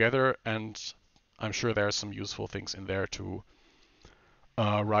plug together, and I'm sure there are some useful things in there to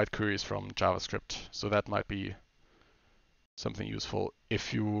write queries from JavaScript. So that might be something useful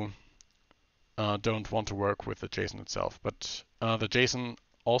if you don't want to work with the JSON itself. But the JSON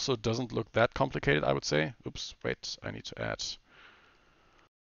also doesn't look that complicated, I would say. Oops, wait, I need to add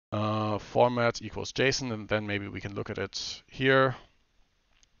format equals JSON, and then maybe we can look at it here.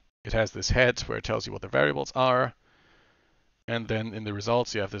 It has this head where it tells you what the variables are. And then in the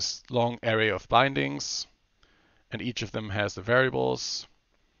results, you have this long array of bindings, and each of them has the variables.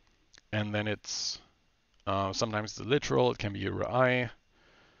 And then it's sometimes it's literal, it can be URI,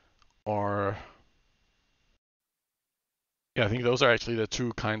 or Yeah, I think those are actually the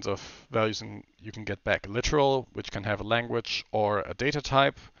two kinds of values you can get back. Literal, which can have a language or a data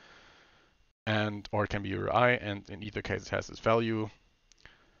type, and or it can be URI, and in either case it has its value.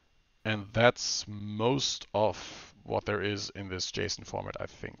 And that's most of what there is in this JSON format, I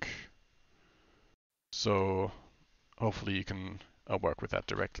think. So hopefully you can work with that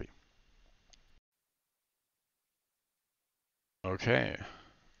directly. Okay.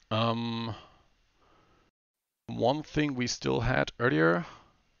 One thing we still had earlier,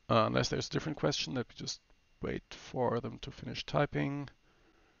 unless there's a different question, let me just wait for them to finish typing.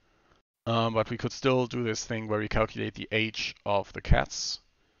 But we could still do this thing where we calculate the age of the cats.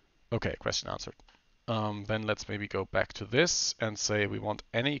 Okay, question answered. Then let's maybe go back to this and say we want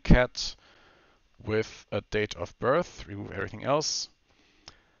any cat with a date of birth, remove everything else.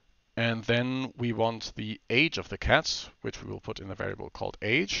 And then we want the age of the cat, which we will put in a variable called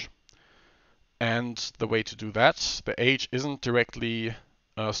age. And the way to do that, the age isn't directly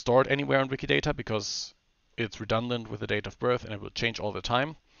stored anywhere in Wikidata because it's redundant with the date of birth and it will change all the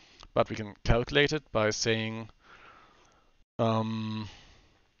time. But we can calculate it by saying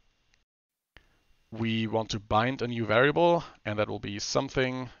we want to bind a new variable, and that will be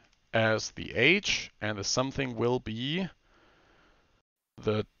something as the age, and the something will be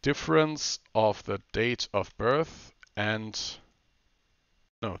the difference of the date of birth and,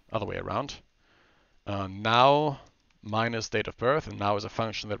 no, other way around. Now minus date of birth, and now is a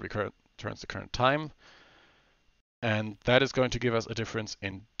function that returns the current time. And that is going to give us a difference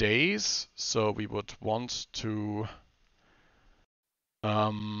in days. So we would want to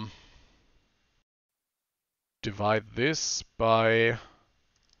divide this by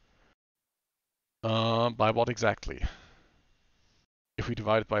what exactly? If we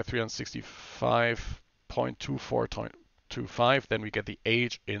divide it by 365.2425, then we get the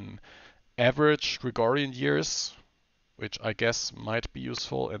age in average Gregorian years, which I guess might be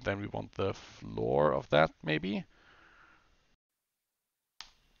useful. And then we want the floor of that, maybe.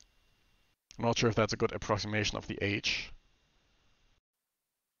 I'm not sure if that's a good approximation of the age.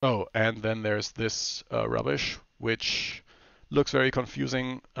 Oh, and then there's this rubbish, which looks very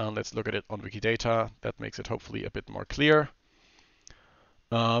confusing. Let's look at it on Wikidata. That makes it hopefully a bit more clear.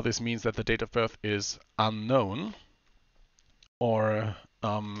 This means that the date of birth is unknown, or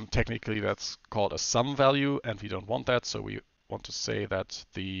technically that's called a sum value, and we don't want that. So we want to say that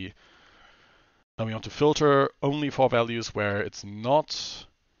we want to filter only for values where it's not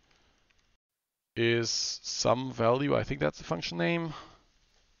is some value. I think that's the function name.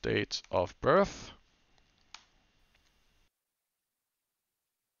 Date of birth.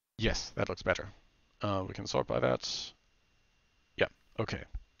 Yes, that looks better. We can sort by that. Yeah, okay.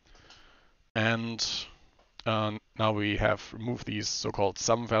 And now we have removed these so-called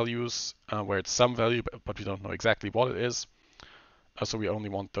sum values, where it's some value, but we don't know exactly what it is. So we only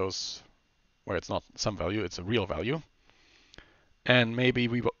want those where it's not some value, it's a real value. And maybe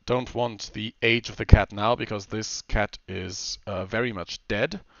we don't want the age of the cat now, because this cat is very much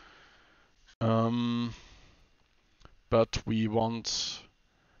dead. But we want...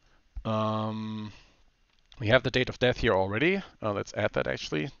 we have the date of death here already. Let's add that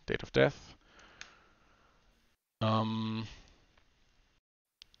actually, date of death.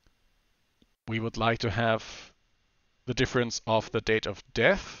 We would like to have the difference of the date of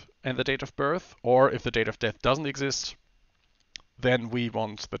death and the date of birth, or if the date of death doesn't exist, then we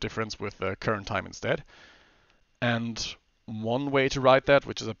want the difference with the current time instead. And one way to write that,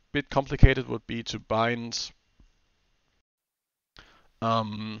 which is a bit complicated, would be to bind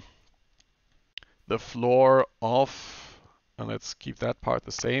the floor of, and let's keep that part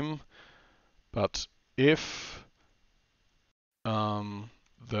the same, but if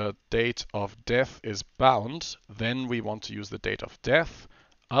the date of death is bound, then we want to use the date of death.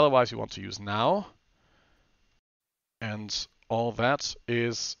 Otherwise, we want to use now. And all that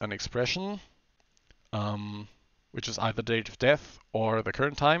is an expression, which is either date of death or the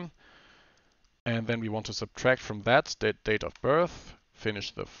current time. And then we want to subtract from that the date of birth,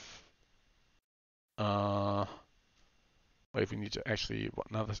 finish the... wait, we need to actually...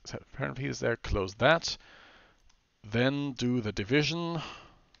 now this apparently is there, close that. Then do the division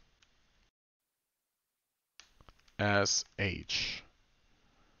as age.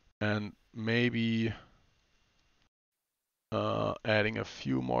 And maybe adding a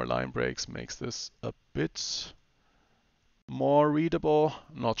few more line breaks makes this a bit more readable.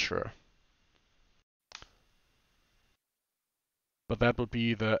 Not sure. But that would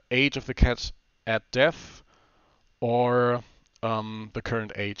be the age of the cat at death, or the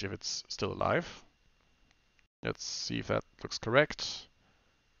current age if it's still alive. Let's see if that looks correct.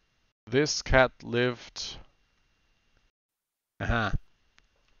 This cat lived Aha.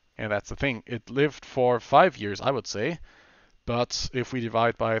 And that's the thing. It lived for 5 years, I would say. But if we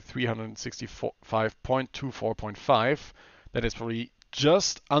divide by 365.24.5, that is probably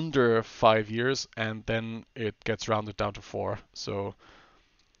just under 5 years, and then it gets rounded down to 4. So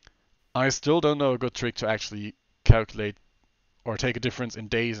I still don't know a good trick to actually calculate or take a difference in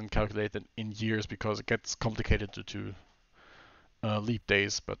days and calculate it in years, because it gets complicated due to leap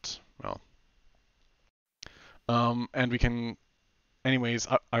days. But well, and we can, anyways.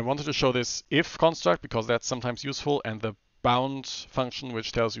 I wanted to show this if construct because that's sometimes useful, and the bound function,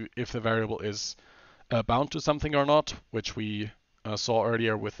 which tells you if the variable is bound to something or not, which we saw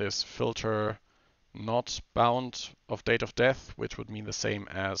earlier with this filter not bound of date of death, which would mean the same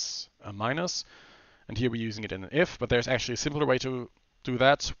as a minus. And here we're using it in an if, but there's actually a simpler way to do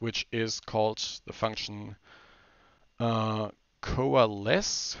that, which is called the function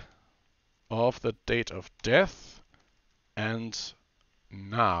coalesce of the date of death and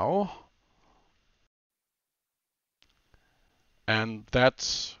now. And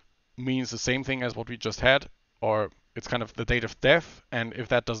that means the same thing as what we just had, or it's kind of the date of death. And if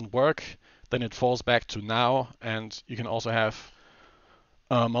that doesn't work, then it falls back to now. And you can also have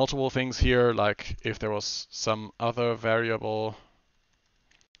multiple things here, like if there was some other variable,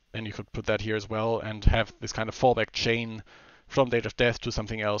 then you could put that here as well and have this kind of fallback chain from date of death to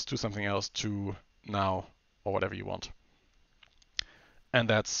something else, to something else, to now, or whatever you want. And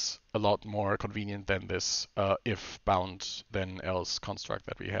that's a lot more convenient than this if bound then else construct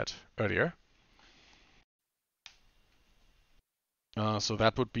that we had earlier. So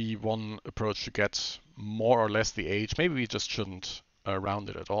that would be one approach to get more or less the age. Maybe we just shouldn't round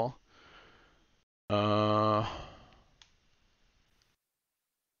it at all.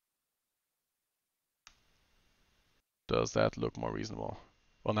 Does that look more reasonable?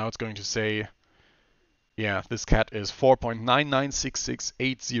 Well, now it's going to say, yeah, this cat is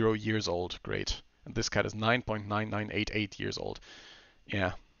 4.996680 years old. Great. And this cat is 9.9988 years old.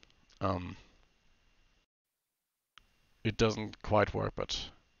 Yeah. It doesn't quite work, but...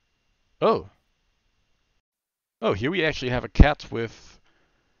 Oh! Oh, here we actually have a cat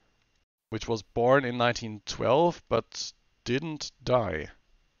which was born in 1912, but didn't die.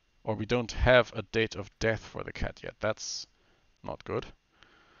 Or we don't have a date of death for the cat yet. That's not good.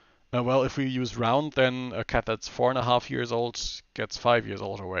 Well, if we use round, then a cat that's 4.5 years old gets 5 years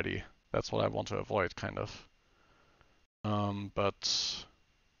old already. That's what I want to avoid, kind of. But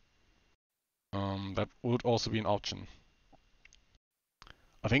that would also be an option.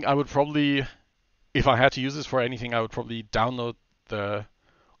 I think I would probably, if I had to use this for anything, I would probably download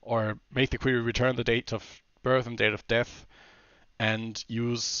or make the query return the date of birth and date of death, and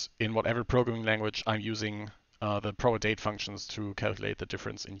use in whatever programming language I'm using the probDate functions to calculate the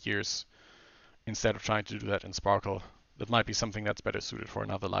difference in years instead of trying to do that in SPARQL. That might be something that's better suited for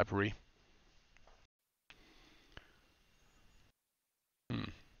another library. Do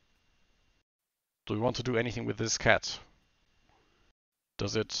we want to do anything with this cat?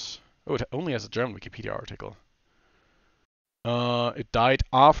 Does it... Oh, it only has a German Wikipedia article. It died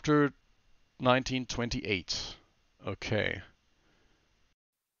after 1928. Okay.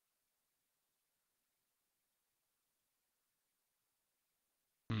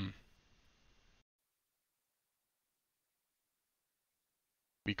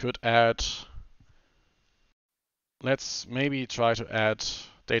 We could add... Let's maybe try to add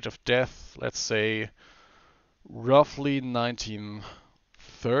date of death, let's say roughly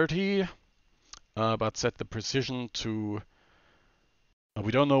 1930, but set the precision to...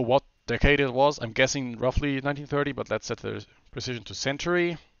 we don't know what decade it was. I'm guessing roughly 1930, but let's set the precision to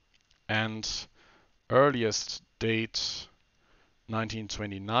century. And earliest date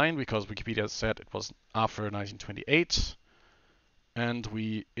 1929, because Wikipedia said it was after 1928. And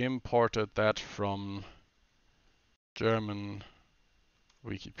we imported that from German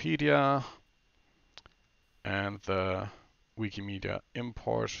Wikipedia. And the Wikimedia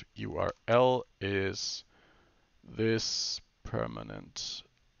import URL is this permanent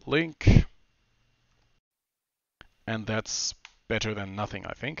link. And that's better than nothing,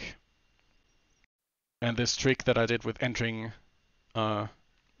 I think. And this trick that I did with entering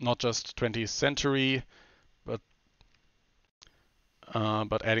not just 20th century, but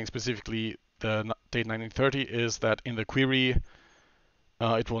adding specifically the date 1930 is that in the query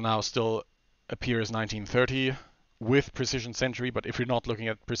it will now still appear as 1930 with precision century, but if you're not looking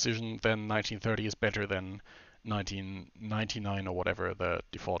at precision, then 1930 is better than 1999 or whatever the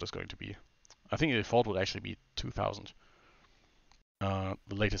default is going to be. I think the default would actually be 2000, the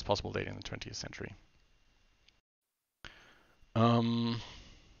latest possible date in the 20th century.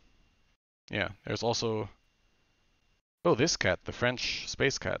 Yeah, there's also Oh, this cat, the French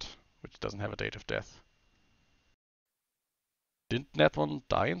space cat, which doesn't have a date of death. Didn't that one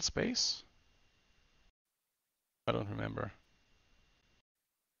die in space? I don't remember.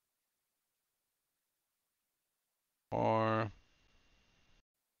 Or...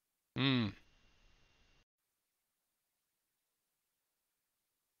 Hmm,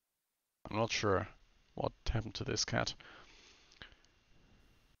 I'm not sure what happened to this cat.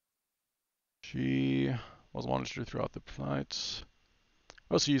 She was monitored throughout the flight.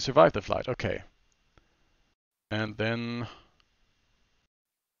 Oh, so you survived the flight, okay. And then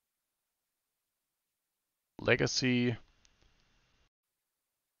Legacy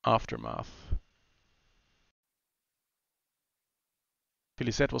Aftermath.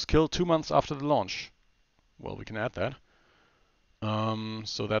 Felicette was killed 2 months after the launch. Well, we can add that.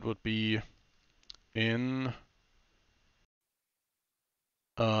 So that would be in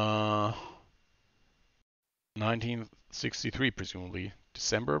 1963, presumably.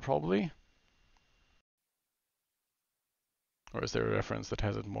 December, probably? Or is there a reference that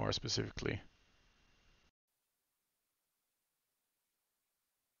has it more specifically?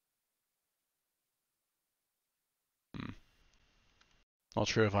 Hmm. Not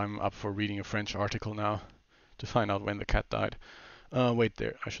sure if I'm up for reading a French article now to find out when the cat died. Wait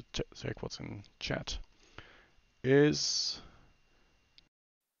there, I should check what's in chat. Is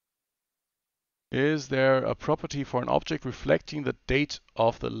there a property for an object reflecting the date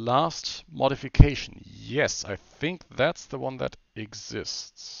of the last modification? Yes, I think that's the one that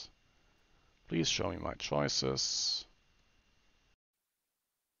exists. Please show me my choices.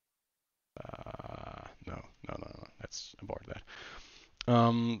 No. Let's abort that.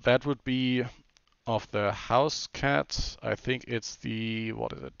 That would be of the house cat. I think it's the,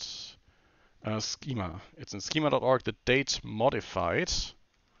 what is it? Schema. It's in schema.org, the date modified.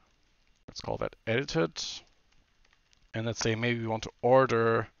 Let's call that edited. And let's say maybe we want to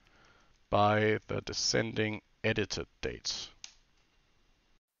order by the descending edited date.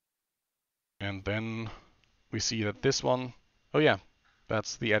 And then we see that this one, oh yeah,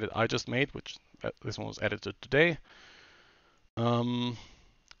 that's the edit I just made, which this one was edited today.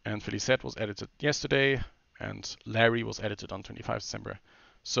 And Felicette was edited yesterday, and Larry was edited on 25 December.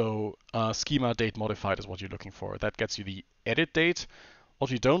 So schema date modified is what you're looking for. That gets you the edit date. What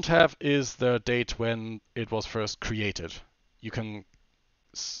we don't have is the date when it was first created. You can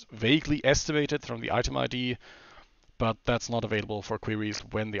vaguely estimate it from the item ID, but that's not available for queries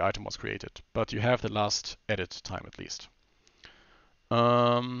when the item was created. But you have the last edit time at least.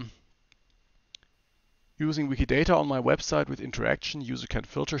 Using Wikidata on my website with interaction, user can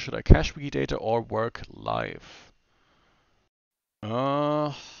filter should I cache Wikidata or work live.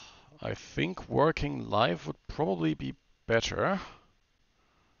 I think working live would probably be better.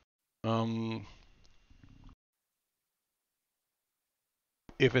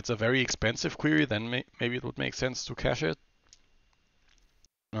 If it's a very expensive query, then maybe it would make sense to cache it.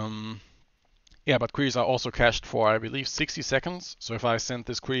 Yeah, but queries are also cached for, I believe, 60 seconds. So if I send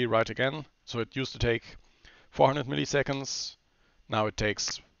this query right again, so it used to take 400 milliseconds, now it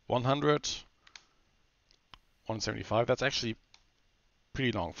takes 100, 175. That's actually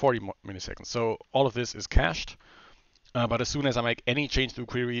pretty long, 40 milliseconds. So all of this is cached. But as soon as I make any change to the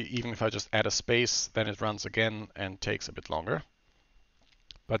query, even if I just add a space, then it runs again and takes a bit longer.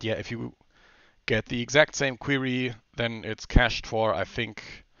 But yeah, if you get the exact same query, then it's cached for, I think,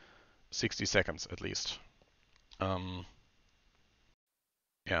 60 seconds at least. Yeah,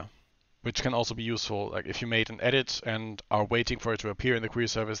 which can also be useful. Like if you made an edit and are waiting for it to appear in the query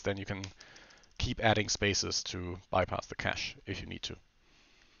service, then you can keep adding spaces to bypass the cache if you need to.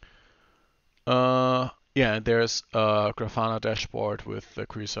 Yeah, and there's a Grafana dashboard with the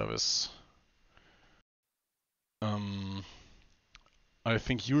query service. I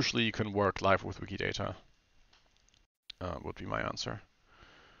think usually you can work live with Wikidata. Would be my answer.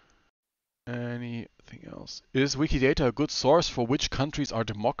 Anything else? Is Wikidata a good source for which countries are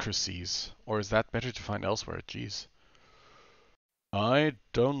democracies? Or is that better to find elsewhere? Jeez. I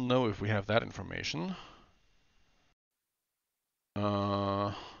don't know if we have that information.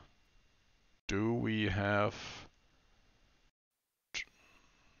 Do we have...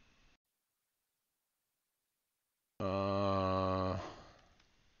 No,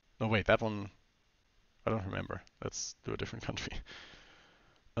 wait, that one... I don't remember. Let's do a different country.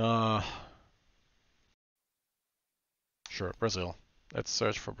 Sure, Brazil. Let's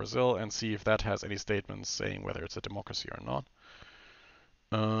search for Brazil and see if that has any statements saying whether it's a democracy or not.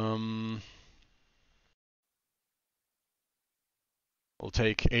 Will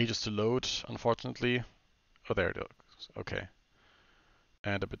take ages to load, unfortunately. Oh, there it is. Okay.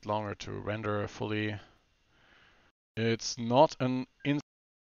 And a bit longer to render fully. It's not an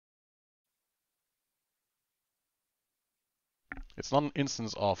it's not an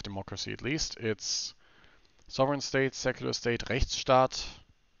instance of democracy, at least. It's sovereign state, secular state, Rechtsstaat.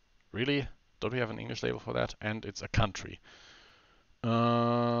 Really? Don't we have an English label for that? And it's a country.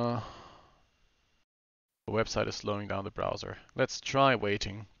 The website is slowing down the browser. Let's try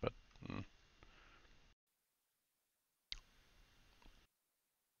waiting, but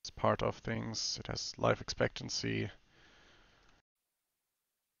it's part of things. It has life expectancy.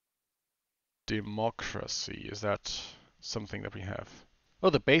 Democracy, is that something that we have? Oh,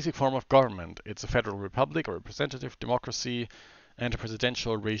 the basic form of government. It's a federal republic or representative democracy and a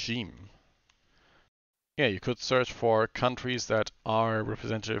presidential regime. Yeah, you could search for countries that are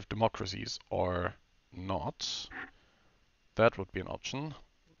representative democracies or not. That would be an option.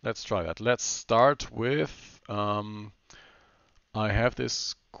 Let's try that. Let's start with, I have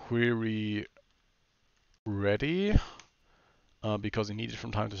this query ready because you need it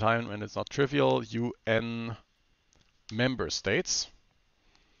from time to time and it's not trivial. UN member states.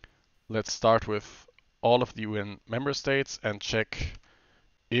 Let's start with all of the UN member states and check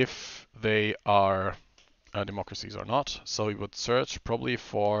if they are democracies or not. So we would search probably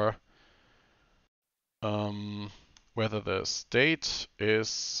for whether the state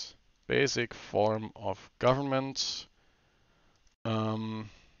is basic form of government.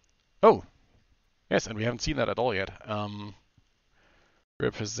 Oh, yes, and we haven't seen that at all yet.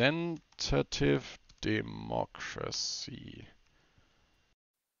 Representative democracy.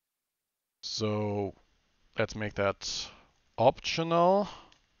 So let's make that optional.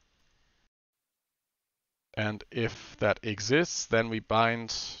 And if that exists, then we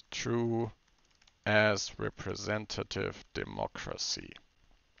bind true as representative democracy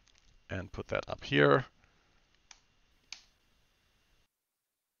and put that up here.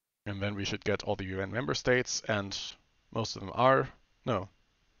 And then we should get all the UN member states, and most of them are. No.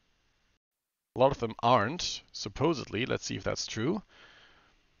 A lot of them aren't, supposedly. Let's see if that's true.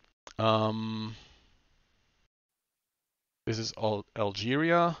 This is all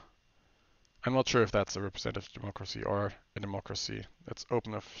Algeria. I'm not sure if that's a representative democracy or a democracy. Let's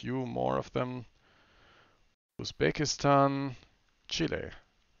open a few more of them. Uzbekistan, Chile.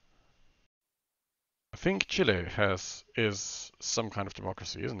 I think Chile is some kind of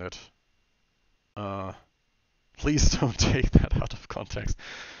democracy, isn't it? Please don't take that out of context.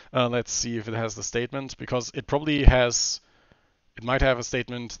 Let's see if it has the statement, because it probably has. It might have a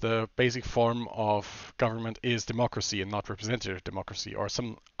statement, the basic form of government is democracy and not representative democracy, or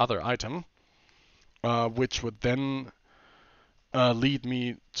some other item, which would then lead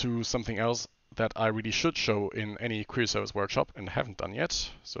me to something else that I really should show in any query service workshop and haven't done yet.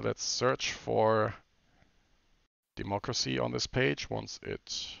 So let's search for democracy on this page once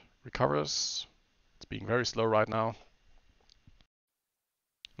it recovers. It's being very slow right now.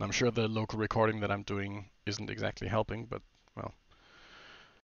 And I'm sure the local recording that I'm doing isn't exactly helping, but well,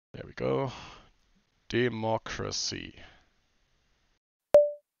 there we go. Democracy.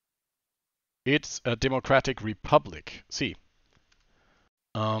 It's a democratic republic. See.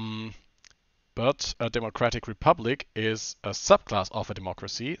 But a democratic republic is a subclass of a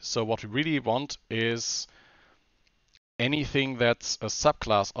democracy. So what we really want is anything that's a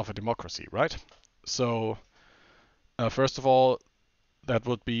subclass of a democracy, right? So first of all, that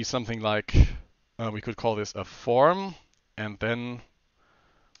would be something like, we could call this a form, and then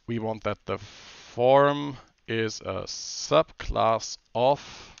we want that the form is a subclass of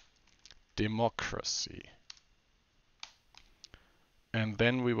democracy. And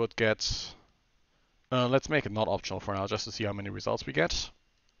then we would get, let's make it not optional for now, just to see how many results we get.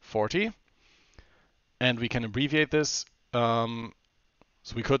 40. And we can abbreviate this.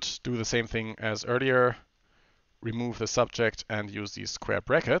 So we could do the same thing as earlier, remove the subject and use these square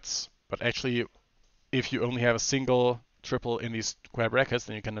brackets. But actually, if you only have a single triple in these square brackets,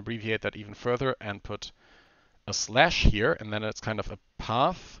 then you can abbreviate that even further and put a slash here, and then it's kind of a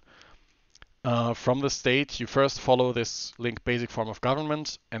path. From the state, you first follow this link basic form of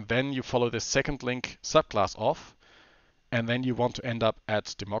government, and then you follow this second link subclass of, and then you want to end up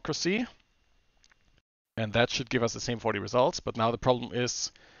at democracy. And that should give us the same 40 results. But now the problem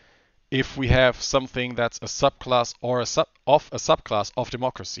is, if we have something that's a subclass or a subclass of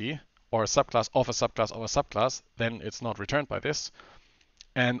democracy, or a subclass of a subclass of a subclass, then it's not returned by this.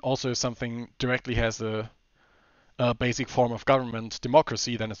 And also if something directly has a basic form of government,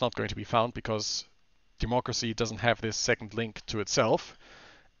 democracy, then it's not going to be found because democracy doesn't have this second link to itself.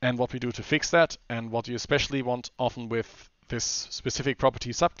 And what we do to fix that, and what you especially want often with this specific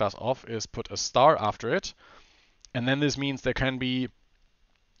property subclass of, is put a star after it. And then this means there can be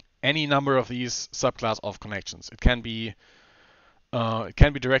any number of these subclass of connections. It can be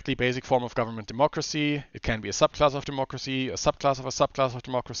directly basic form of government democracy. It can be a subclass of democracy, a subclass of a subclass of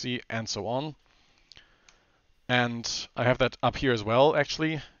democracy, and so on. And I have that up here as well,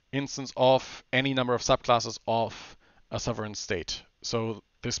 actually. Instance of any number of subclasses of a sovereign state. So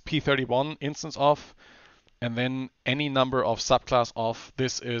this P31 instance of, and then any number of subclass of.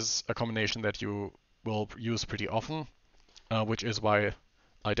 This is a combination that you will use pretty often, which is why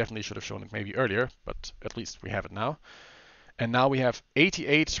I definitely should have shown it maybe earlier, but at least we have it now. And now we have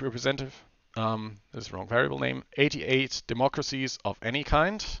 88 representative, this is the wrong variable name, 88 democracies of any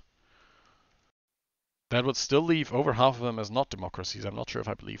kind. That would still leave over half of them as not democracies. I'm not sure if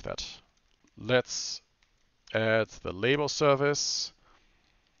I believe that. Let's add the label service,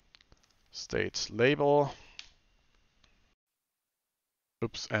 state label.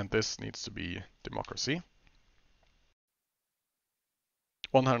 Oops, and this needs to be democracy.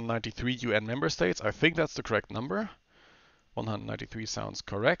 193 UN member states. I think that's the correct number. 193 sounds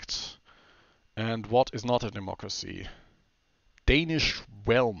correct. And what is not a democracy? Danish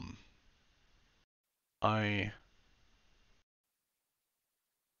realm.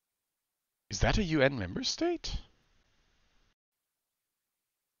 Is that a UN member state?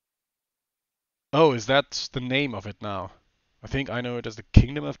 Oh, is that the name of it now? I think I know it as the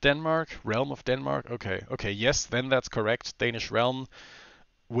Kingdom of Denmark, Realm of Denmark. Okay, yes, then that's correct. Danish realm,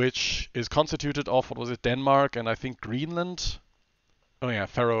 which is constituted of, what was it, Denmark and I think Greenland? Oh yeah,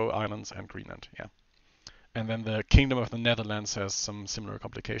 Faroe Islands and Greenland, yeah. And then the Kingdom of the Netherlands has some similar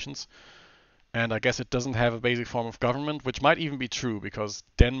complications. And I guess it doesn't have a basic form of government, which might even be true because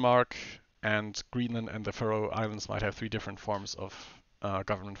Denmark and Greenland and the Faroe Islands might have 3 different forms of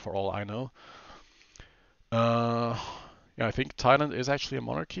government for all I know. Yeah, I think Thailand is actually a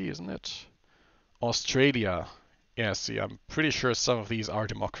monarchy, isn't it? Australia. Yeah, see, I'm pretty sure some of these are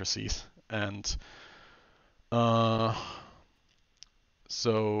democracies. And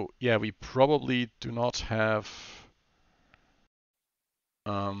so, yeah, we probably do not have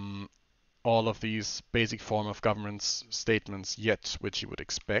all of these basic form of governance statements yet, which you would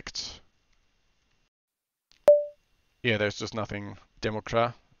expect. Yeah, there's just nothing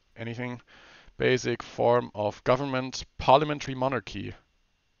democrat, anything. Basic form of government, parliamentary monarchy.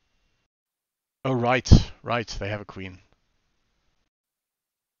 Oh, right, they have a queen.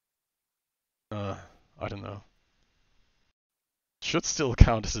 I don't know. Should still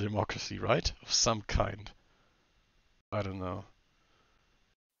count as a democracy, right? Of some kind. I don't know.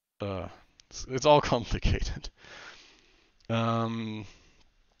 It's all complicated. Yeah,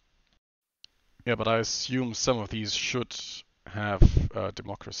 but I assume some of these should have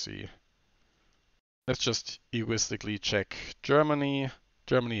democracy. Let's just egoistically check Germany.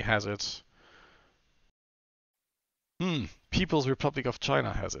 Germany has it. People's Republic of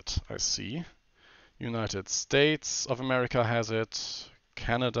China has it, I see. United States of America has it.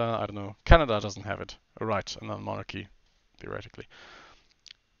 Canada, I don't know. Canada doesn't have it. Oh, right, a non-monarchy, theoretically.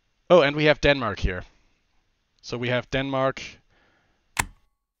 Oh, and we have Denmark here. So we have Denmark.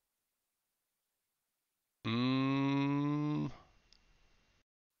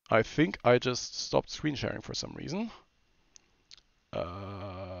 I think I just stopped screen sharing for some reason.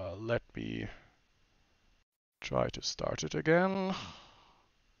 Let me try to start it again.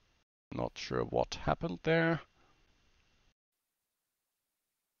 Not sure what happened there.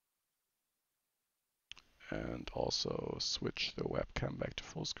 And also switch the webcam back to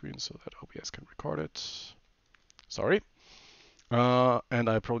full screen so that OBS can record it. Sorry. And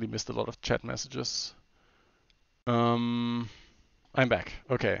I probably missed a lot of chat messages. I'm back.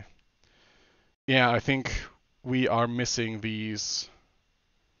 Okay. Yeah, I think we are missing these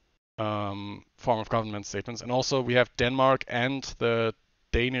form of government statements. And also we have Denmark and the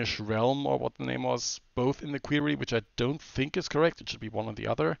Danish realm, or what the name was, both in the query, which I don't think is correct. It should be one or the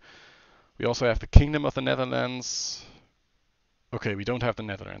other. We also have the Kingdom of the Netherlands. Okay, we don't have the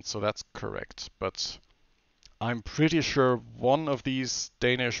Netherlands, so that's correct. But I'm pretty sure one of these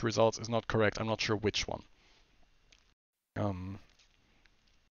Danish results is not correct. I'm not sure which one.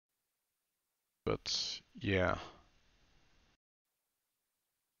 But yeah.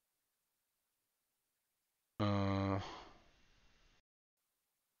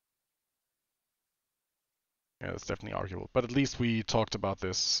 Yeah, it's definitely arguable. But at least we talked about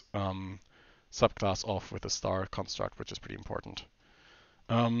this subclass of with the star construct, which is pretty important.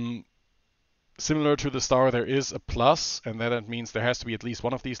 Similar to the star, there is a plus, and that means there has to be at least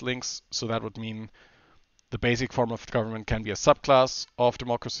one of these links. So that would mean the basic form of government can be a subclass of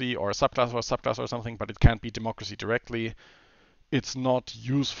democracy, or a subclass or something, but it can't be democracy directly. It's not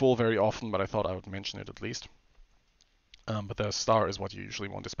useful very often, but I thought I would mention it at least. But the star is what you usually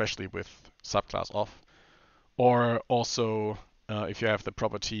want, especially with subclass off. Or also, if you have the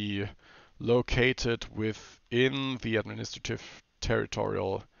property located within the administrative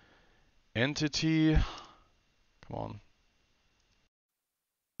territorial entity. Come on.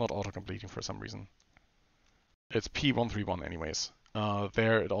 Not auto-completing for some reason. It's P131 anyways.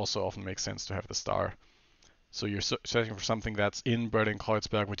 There it also often makes sense to have the star. So you're searching for something that's in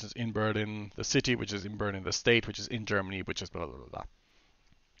Berlin-Kreuzberg, which is in Berlin the city, which is in Berlin the state, which is in Germany, which is blah, blah, blah, blah.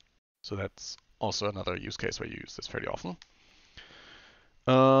 So that's also another use case where you use this fairly often.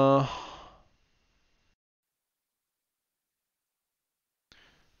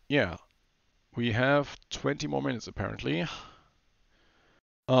 Yeah, we have 20 more minutes apparently.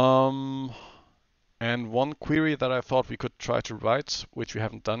 And one query that I thought we could try to write, which we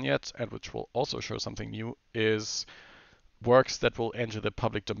haven't done yet, and which will also show something new, is works that will enter the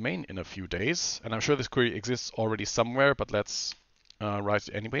public domain in a few days. And I'm sure this query exists already somewhere, but let's write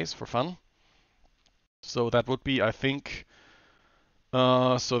it anyways for fun. So that would be, I think,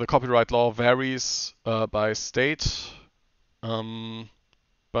 so the copyright law varies by state.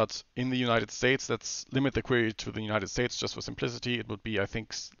 But in the United States, let's limit the query to the United States just for simplicity. It would be, I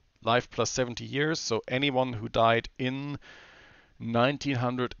think, life plus 70 years. So anyone who died in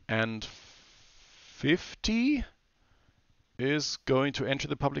 1950 is going to enter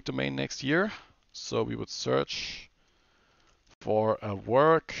the public domain next year. So we would search for a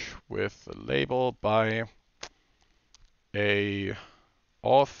work with a label by a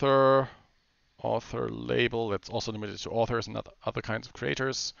author label that's also limited to authors and not other kinds of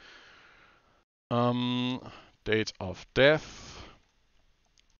creators. Date of death,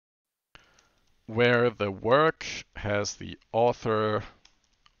 where the work has the author,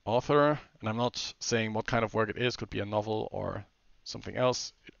 and I'm not saying what kind of work it is, could be a novel or something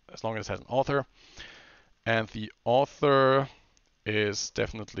else, as long as it has an author. And the author is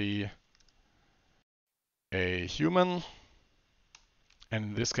definitely a human. And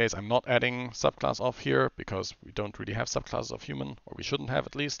in this case, I'm not adding subclass of here because we don't really have subclasses of human, or we shouldn't have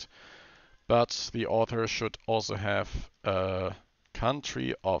at least. But the author should also have a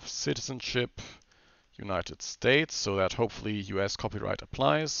country of citizenship, United States, so that hopefully US copyright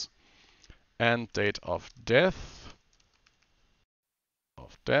applies. And date of death.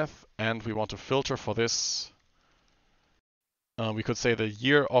 And we want to filter for this. We could say the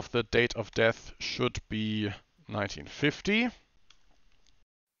year of the date of death should be 1950.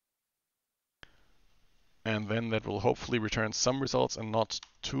 And then that will hopefully return some results and not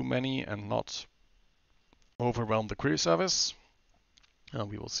too many and not overwhelm the query service.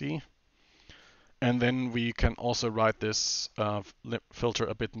 We will see. And then we can also write this filter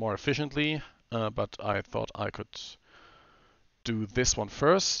a bit more efficiently, but I thought I could do this one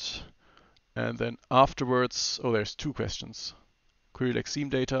first. And then afterwards, oh, there's two questions. Query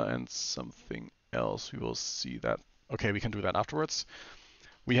lexeme data and something else. We will see that. Okay, we can do that afterwards.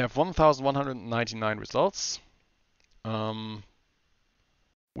 We have 1,199 results. We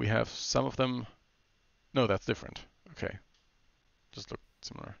have some of them. No, that's different. Okay, just look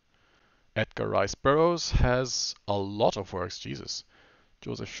similar. Edgar Rice Burroughs has a lot of works. Jesus.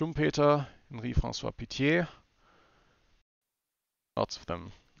 Joseph Schumpeter, Henri François Pittier. Lots of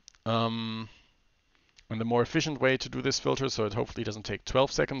them. And the more efficient way to do this filter, so it hopefully doesn't take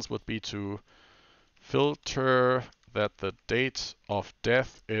 12 seconds, would be to filter that the date of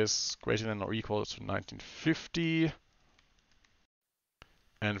death is greater than or equal to 1950.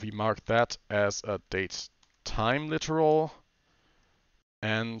 And we mark that as a date time literal.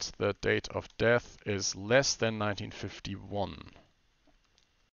 And the date of death is less than 1951.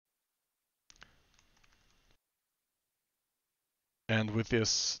 And with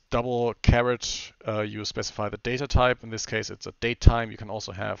this double caret, you specify the data type. In this case, it's a date time. You can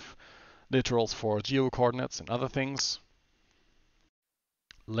also have literals for geocoordinates and other things.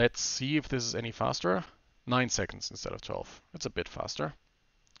 Let's see if this is any faster. 9 seconds instead of 12. It's a bit faster.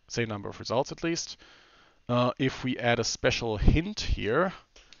 Same number of results at least. If we add a special hint here,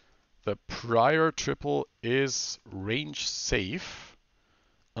 the prior triple is range safe.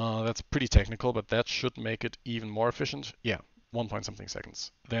 That's pretty technical, but that should make it even more efficient. Yeah, 1 point something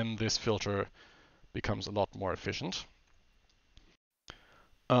seconds. Then this filter becomes a lot more efficient.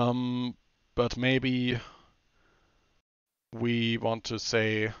 But maybe we want to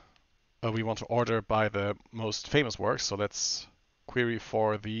say, we want to order by the most famous works. So let's query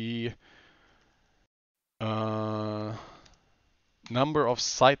for the number of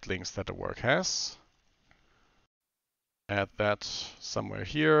site links that the work has. Add that somewhere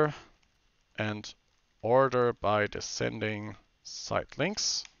here and order by descending site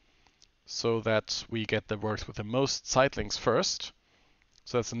links. so that we get the works with the most site links first.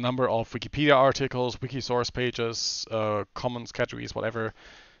 So that's the number of Wikipedia articles, wiki source pages, commons, categories, whatever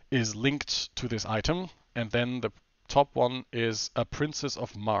is linked to this item. And then the top one is a Princess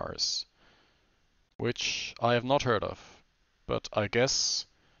of Mars, which I have not heard of. But I guess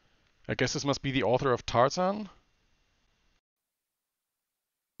this must be the author of Tarzan.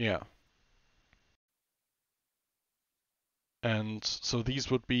 Yeah. And so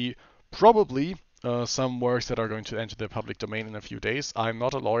these would be probably some works that are going to enter the public domain in a few days. I'm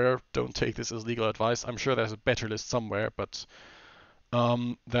not a lawyer. Don't take this as legal advice. I'm sure there's a better list somewhere, but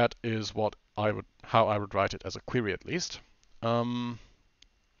that is how I would write it as a query at least.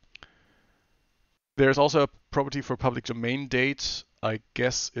 There's also a property for public domain date. I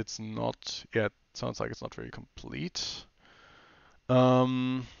guess it's not yet. Sounds like it's not very complete.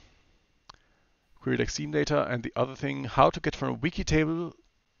 Query like scene data, and the other thing, how to get from a wiki table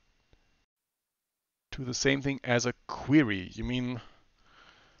to the same thing as a query. You mean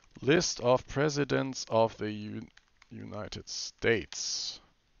list of presidents of the United States.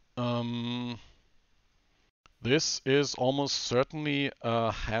 This is almost certainly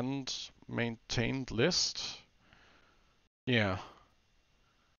a hand-maintained list. Yeah.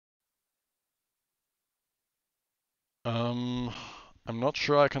 I'm not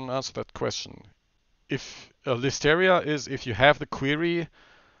sure I can answer that question. If a list area is if you have the query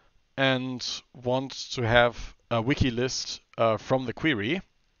and want to have a wiki list from the query,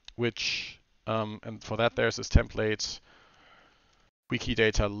 which and for that there's this template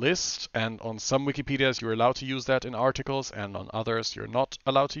Wikidata list, and on some Wikipedias you're allowed to use that in articles, and on others you're not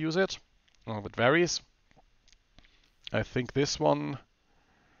allowed to use it. It varies. I think this one.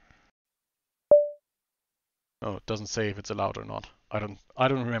 Oh, it doesn't say if it's allowed or not. I don't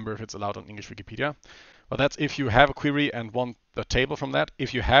remember if it's allowed on English Wikipedia. But that's if you have a query and want the table from that.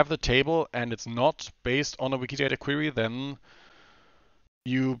 If you have the table and it's not based on a Wikidata query, then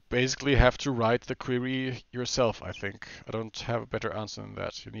you basically have to write the query yourself, I think. I don't have a better answer than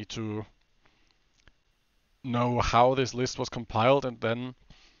that. You need to know how this list was compiled and then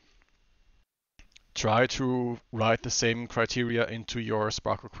try to write the same criteria into your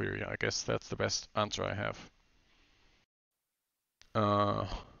SPARQL query. I guess that's the best answer I have.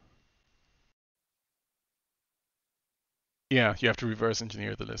 Yeah, you have to reverse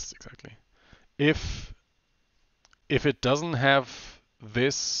engineer the list, exactly. If it doesn't have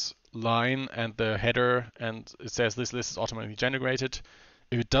this line and the header and it says this list is automatically generated,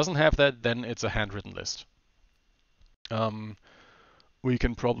 if it doesn't have that, then it's a handwritten list. We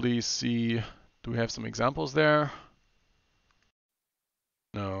can probably see, do we have some examples there?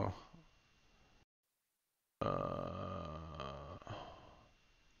 No.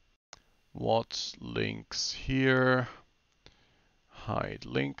 What links here? Hide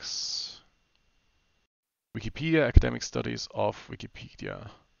links. Wikipedia, academic studies of Wikipedia.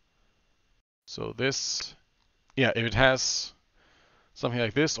 So this, yeah, if it has something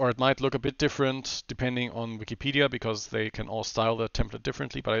like this, or it might look a bit different depending on Wikipedia because they can all style the template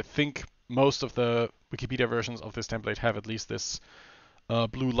differently, but I think most of the Wikipedia versions of this template have at least this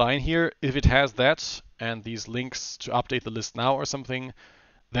blue line here. If it has that and these links to update the list now or something,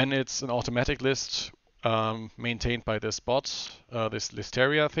 then it's an automatic list maintained by this bot, this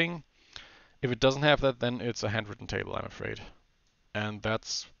listeria thing. If it doesn't have that, then it's a handwritten table, I'm afraid. And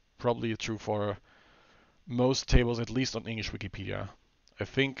that's probably true for most tables, at least on English Wikipedia. I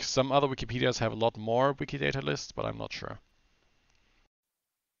think some other Wikipedias have a lot more Wikidata lists, but I'm not sure.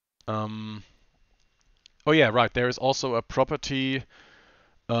 Oh yeah, right. There is also a property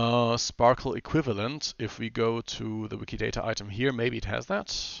SPARQL equivalent. If we go to the Wikidata item here, maybe it has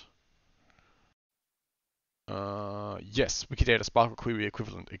that. Yes, Wikidata SPARQL query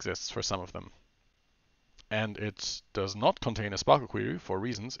equivalent exists for some of them. And it does not contain a SPARQL query for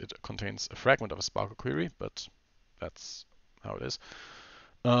reasons. It contains a fragment of a SPARQL query, but that's how it is.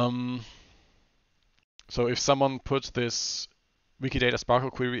 So if someone puts this Wikidata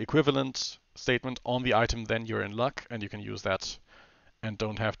SPARQL query equivalent statement on the item, then you're in luck and you can use that and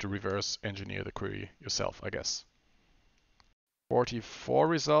don't have to reverse engineer the query yourself, I guess. 44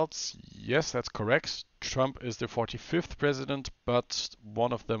 results. Yes, that's correct. Trump is the 45th president, but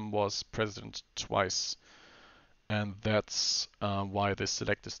one of them was president twice. And that's why this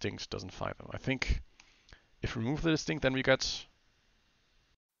select distinct doesn't find them. I think if we remove the distinct, then we get...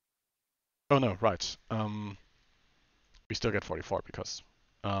 Oh no, right. We still get 44 because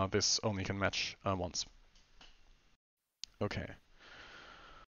this only can match once. Okay.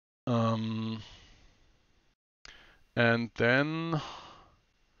 And then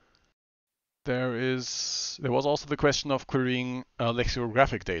there was also the question of querying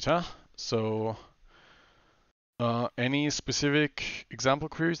lexicographic data. So any specific example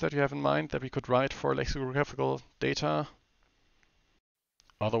queries that you have in mind that we could write for lexicographical data?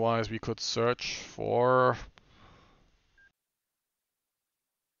 Otherwise, we could search for...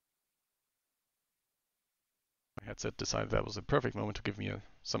 My headset decided that was a perfect moment to give me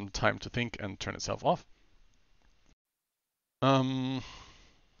some time to think and turn itself off.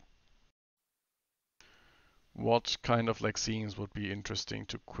 What kind of lexemes would be interesting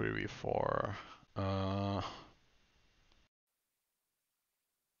to query for?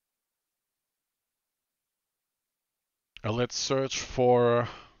 Let's search for...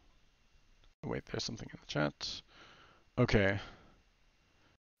 Wait, there's something in the chat. Okay.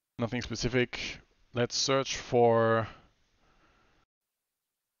 Nothing specific. Let's search for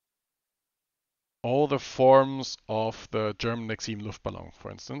all the forms of the German lexeme Luftballon, for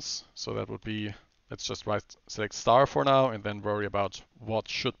instance. So that would be, let's just select star for now and then worry about what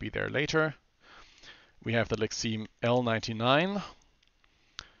should be there later. We have the lexeme L99,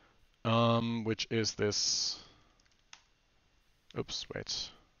 which is this, oops, wait.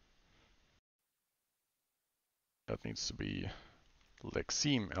 That needs to be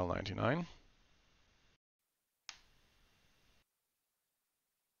lexeme L99.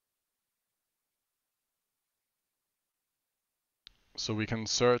 So we can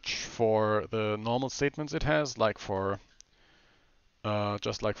search for the normal statements it has, like for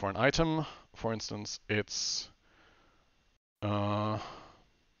just like for an item. For instance, it's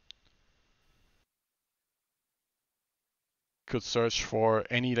could search for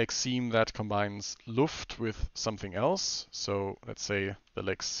any lexeme that combines Luft with something else. So let's say the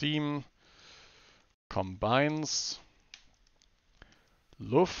lexeme combines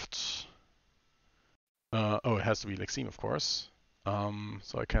Luft. Oh, it has to be lexeme, of course.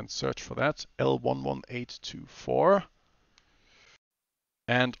 So I can search for that, L11824.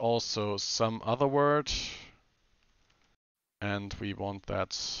 And also some other word. And we want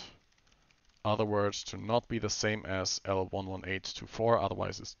that other word to not be the same as L11824,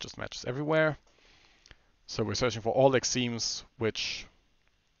 otherwise it just matches everywhere. So we're searching for all lexemes which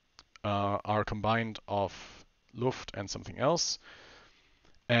are combined of Luft and something else.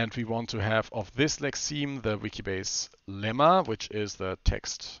 And we want to have of this lexeme the Wikibase lemma, which is the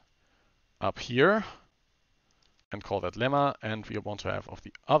text up here, and call that lemma. And we want to have of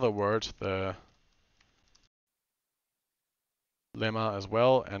the other word the lemma as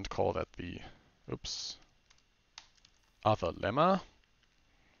well, and call that the, oops, other lemma.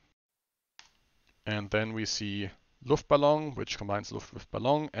 And then we see Luftballon, which combines Luft with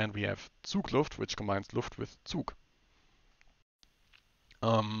Ballon, and we have Zugluft, which combines Luft with Zug.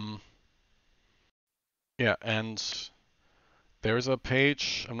 Yeah, and there is a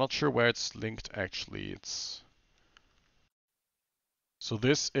page, I'm not sure where it's linked actually. So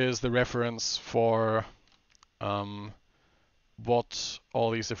this is the reference for what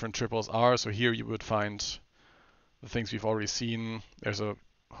all these different triples are. So here you would find the things we've already seen. There's a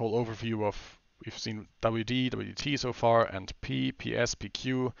whole overview of, we've seen WD, WDT so far, and P, PS,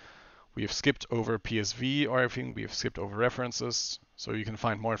 PQ. We've skipped over PSV or everything. We've skipped over references. So you can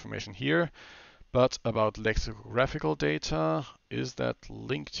find more information here. But about lexicographical data, is that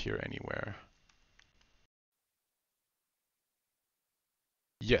linked here anywhere?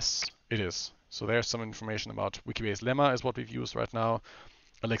 Yes, it is. So there's some information about Wikibase lemma is what we've used right now.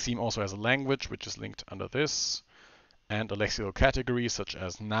 A lexeme also has a language, which is linked under this, and a lexical category, such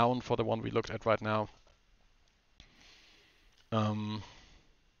as noun for the one we looked at right now.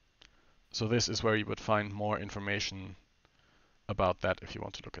 So this is where you would find more information about that if you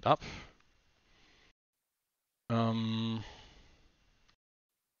want to look it up.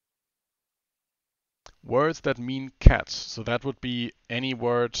 Words that mean cat. So that would be any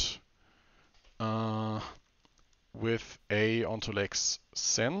word with a ontolex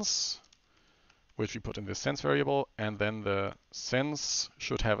sense, which we put in the sense variable, and then the sense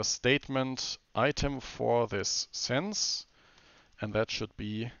should have a statement item for this sense, and that should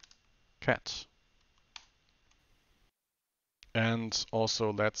be cat. And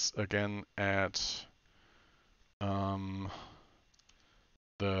also let's again add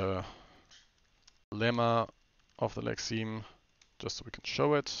the lemma of the lexeme, just so we can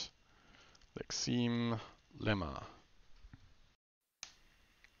show it. Lexeme lemma.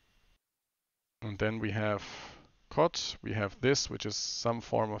 And then we have cot, we have this, which is some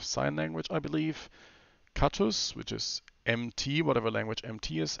form of sign language, I believe. Catus, which is MT, whatever language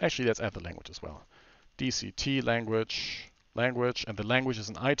MT is. Actually, let's add the language as well. DCT language, and the language is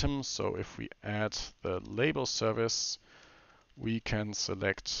an item, so if we add the label service, we can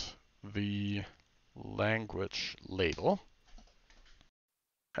select the language label.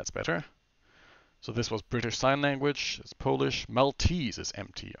 That's better. So this was British Sign Language, it's Polish. Maltese is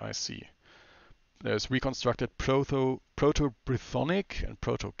empty, I see. There's reconstructed Proto-Brythonic and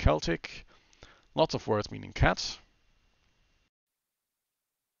Proto-Celtic. Lots of words meaning cat.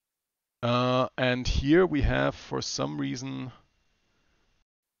 And here we have, for some reason,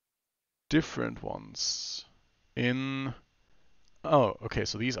 different ones. Oh, okay,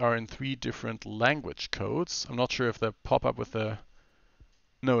 so these are in 3 different language codes. I'm not sure if the pop-up with the...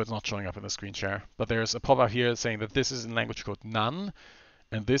 No, it's not showing up in the screen share. But there's a pop-up here saying that this is in language code NaN,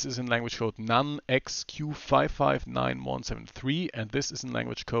 and this is in language code NaN XQ559173, and this is in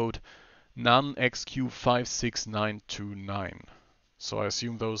language code NaN XQ56929. So I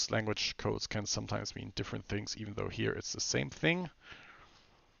assume those language codes can sometimes mean different things, even though here it's the same thing.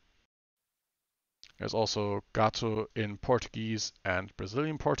 There's also gato in Portuguese and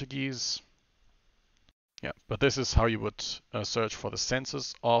Brazilian Portuguese. Yeah, but this is how you would search for the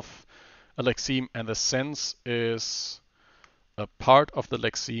senses of a lexeme, and the sense is a part of the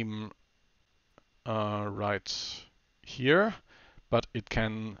lexeme right here, but it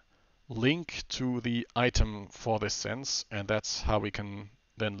can link to the item for this sense, and that's how we can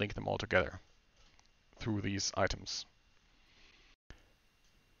then link them all together through these items.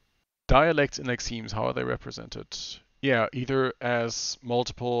 Dialects in lexemes, how are they represented? Yeah, either as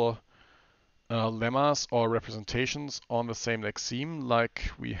multiple lemmas or representations on the same lexeme,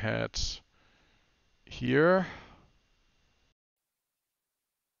 like we had here.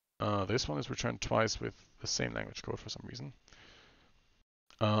 This one is returned twice with the same language code for some reason.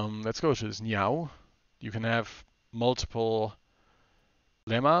 Let's go to this Niao. You can have multiple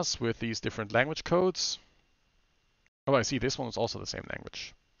lemmas with these different language codes. Oh, I see, this one is also the same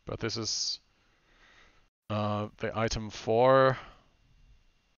language, but this is the item for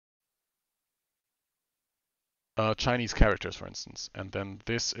Chinese characters, for instance. And then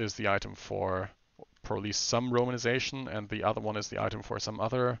this is the item for probably some romanization, and the other one is the item for some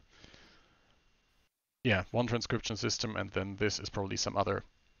other, yeah, one transcription system, and then this is probably some other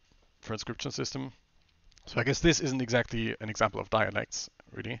transcription system. So I guess this isn't exactly an example of dialects,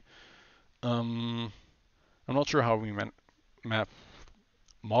 really. I'm not sure how we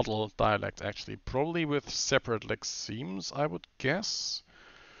model dialect actually. Probably with separate lexemes, I would guess.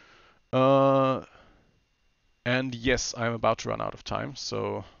 And yes, I'm about to run out of time,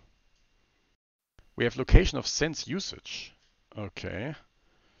 so we have location of sense usage. Okay.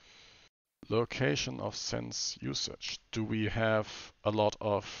 Location of sense usage. Do we have a lot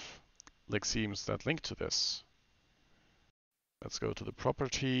of lexemes that link to this? Let's go to the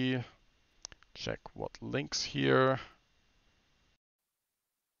property, check what links here.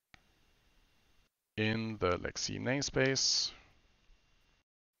 In the lexeme namespace.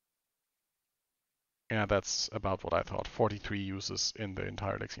 Yeah, that's about what I thought. 43 uses in the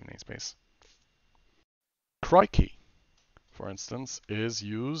entire lexeme namespace. Crikey, for instance, is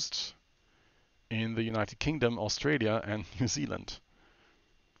used in the United Kingdom, Australia, and New Zealand.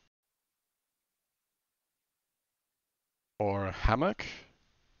 Or hammock.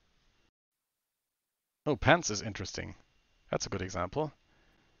 Oh, pants is interesting. That's a good example.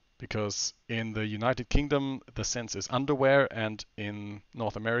 Because in the United Kingdom, the sense is underwear, and in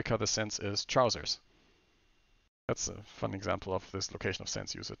North America, the sense is trousers. That's a fun example of this location of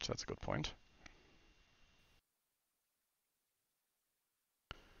sense usage. That's a good point.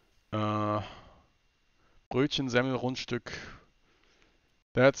 Brötchen, Semmel, Rundstück.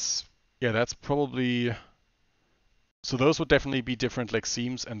 That's probably, so those would definitely be different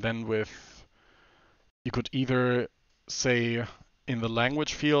lexemes, and then you could either say in the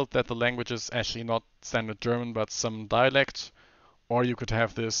language field that the language is actually not standard German but some dialect, or you could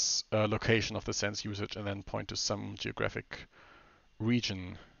have this location of the sense usage and then point to some geographic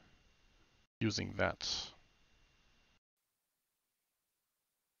region using that.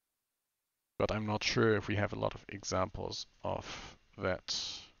 But I'm not sure if we have a lot of examples of that.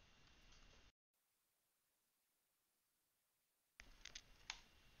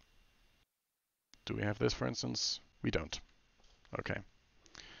 Do we have this, for instance? We don't. Okay.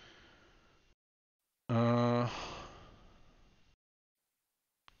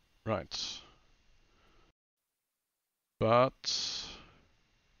 Right. But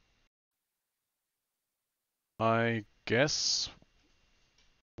I guess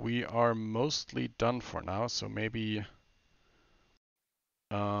we are mostly done for now, so maybe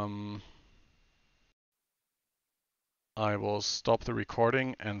I will stop the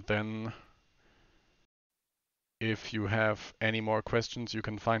recording, and then if you have any more questions, you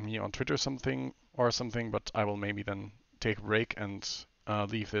can find me on Twitter or something, but I will maybe then take a break and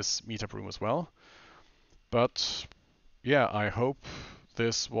leave this meetup room as well. But yeah, I hope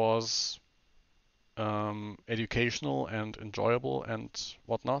this was educational and enjoyable and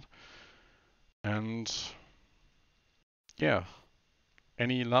whatnot. And yeah,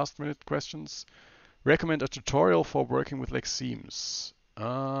 any last minute questions? Recommend a tutorial for working with like themes.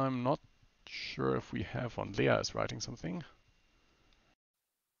 I'm not sure if we have one. Leah is writing something.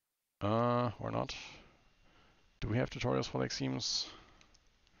 Or not. Do we have tutorials for like themes?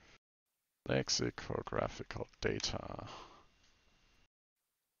 Lexicographical data.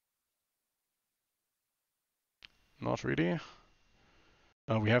 Not really.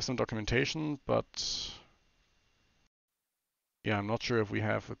 We have some documentation, but yeah, I'm not sure if we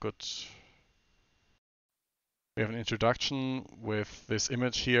have a good. We have an introduction with this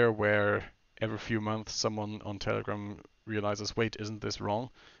image here where every few months someone on Telegram realizes, wait, isn't this wrong?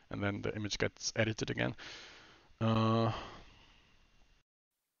 And then the image gets edited again. Not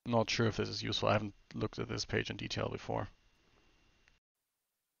sure if this is useful. I haven't looked at this page in detail before,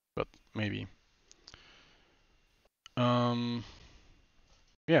 but maybe.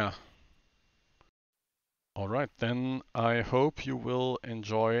 Yeah. All right, then I hope you will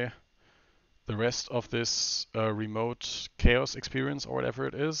enjoy the rest of this remote chaos experience or whatever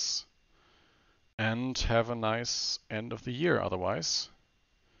it is, and have a nice end of the year otherwise.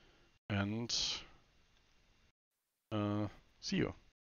 And see you.